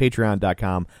account,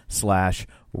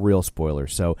 patreon.com/Real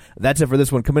Spoilers. So that's it for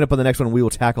this one. Coming up on the next one, we will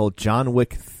tackle John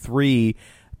Wick 3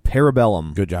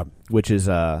 Parabellum. Good job. Which is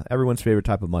everyone's favorite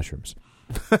type of mushrooms.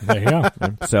 There you go.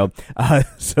 So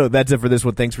that's it for this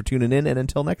one. Thanks for tuning in. And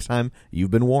until next time,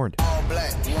 you've been warned. All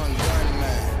black, one gun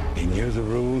man. He knew the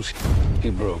rules. He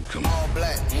broke them. All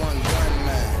black, one gun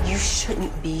man. You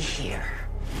shouldn't be here.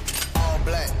 All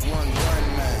black, one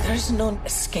gun man. There's no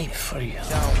escape for you.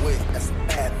 John Wick, that's a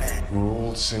bad man.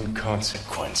 Rules and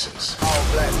consequences. All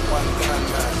black, one gun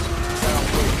man. John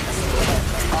Wick, that's a bad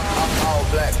man. All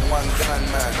black, one gun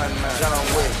man. John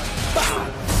Wick.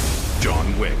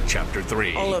 John Wick, Chapter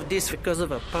 3. All of this because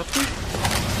of a puppy?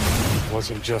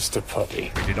 Wasn't just a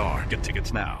puppy. Rated R. Get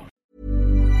tickets now.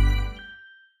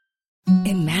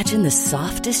 Imagine the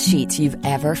softest sheets you've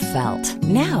ever felt.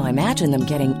 Now imagine them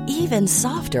getting even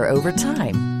softer over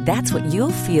time. That's what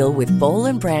you'll feel with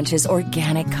Boll & Branch's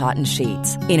organic cotton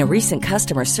sheets. In a recent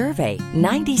customer survey,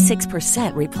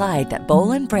 96% replied that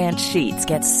Boll & Branch sheets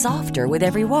get softer with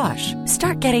every wash.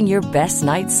 Start getting your best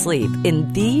night's sleep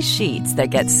in these sheets that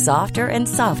get softer and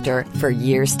softer for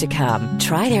years to come.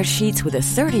 Try their sheets with a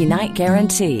 30-night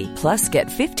guarantee. Plus, get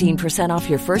 15% off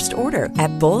your first order at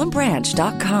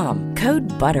bollandbranch.com.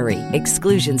 Code BUTTERY.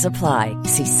 Exclusions apply.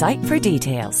 See site for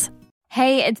details.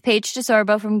 Hey, it's Paige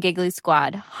DeSorbo from Giggly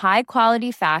Squad. High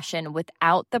quality fashion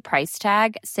without the price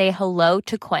tag. Say hello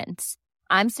to Quince.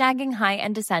 I'm snagging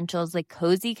high-end essentials like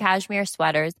cozy cashmere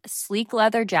sweaters, sleek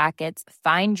leather jackets,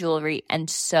 fine jewelry, and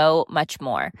so much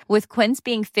more. With Quince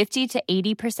being 50 to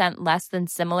 80% less than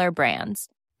similar brands.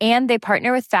 And they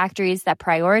partner with factories that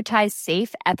prioritize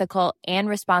safe, ethical, and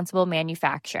responsible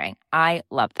manufacturing. I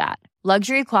love that.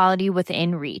 Luxury quality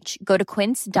within reach. Go to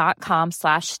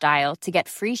quince.com/style to get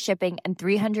free shipping and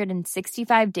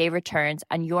 365-day returns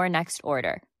on your next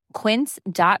order.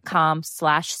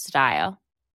 Quince.com/style.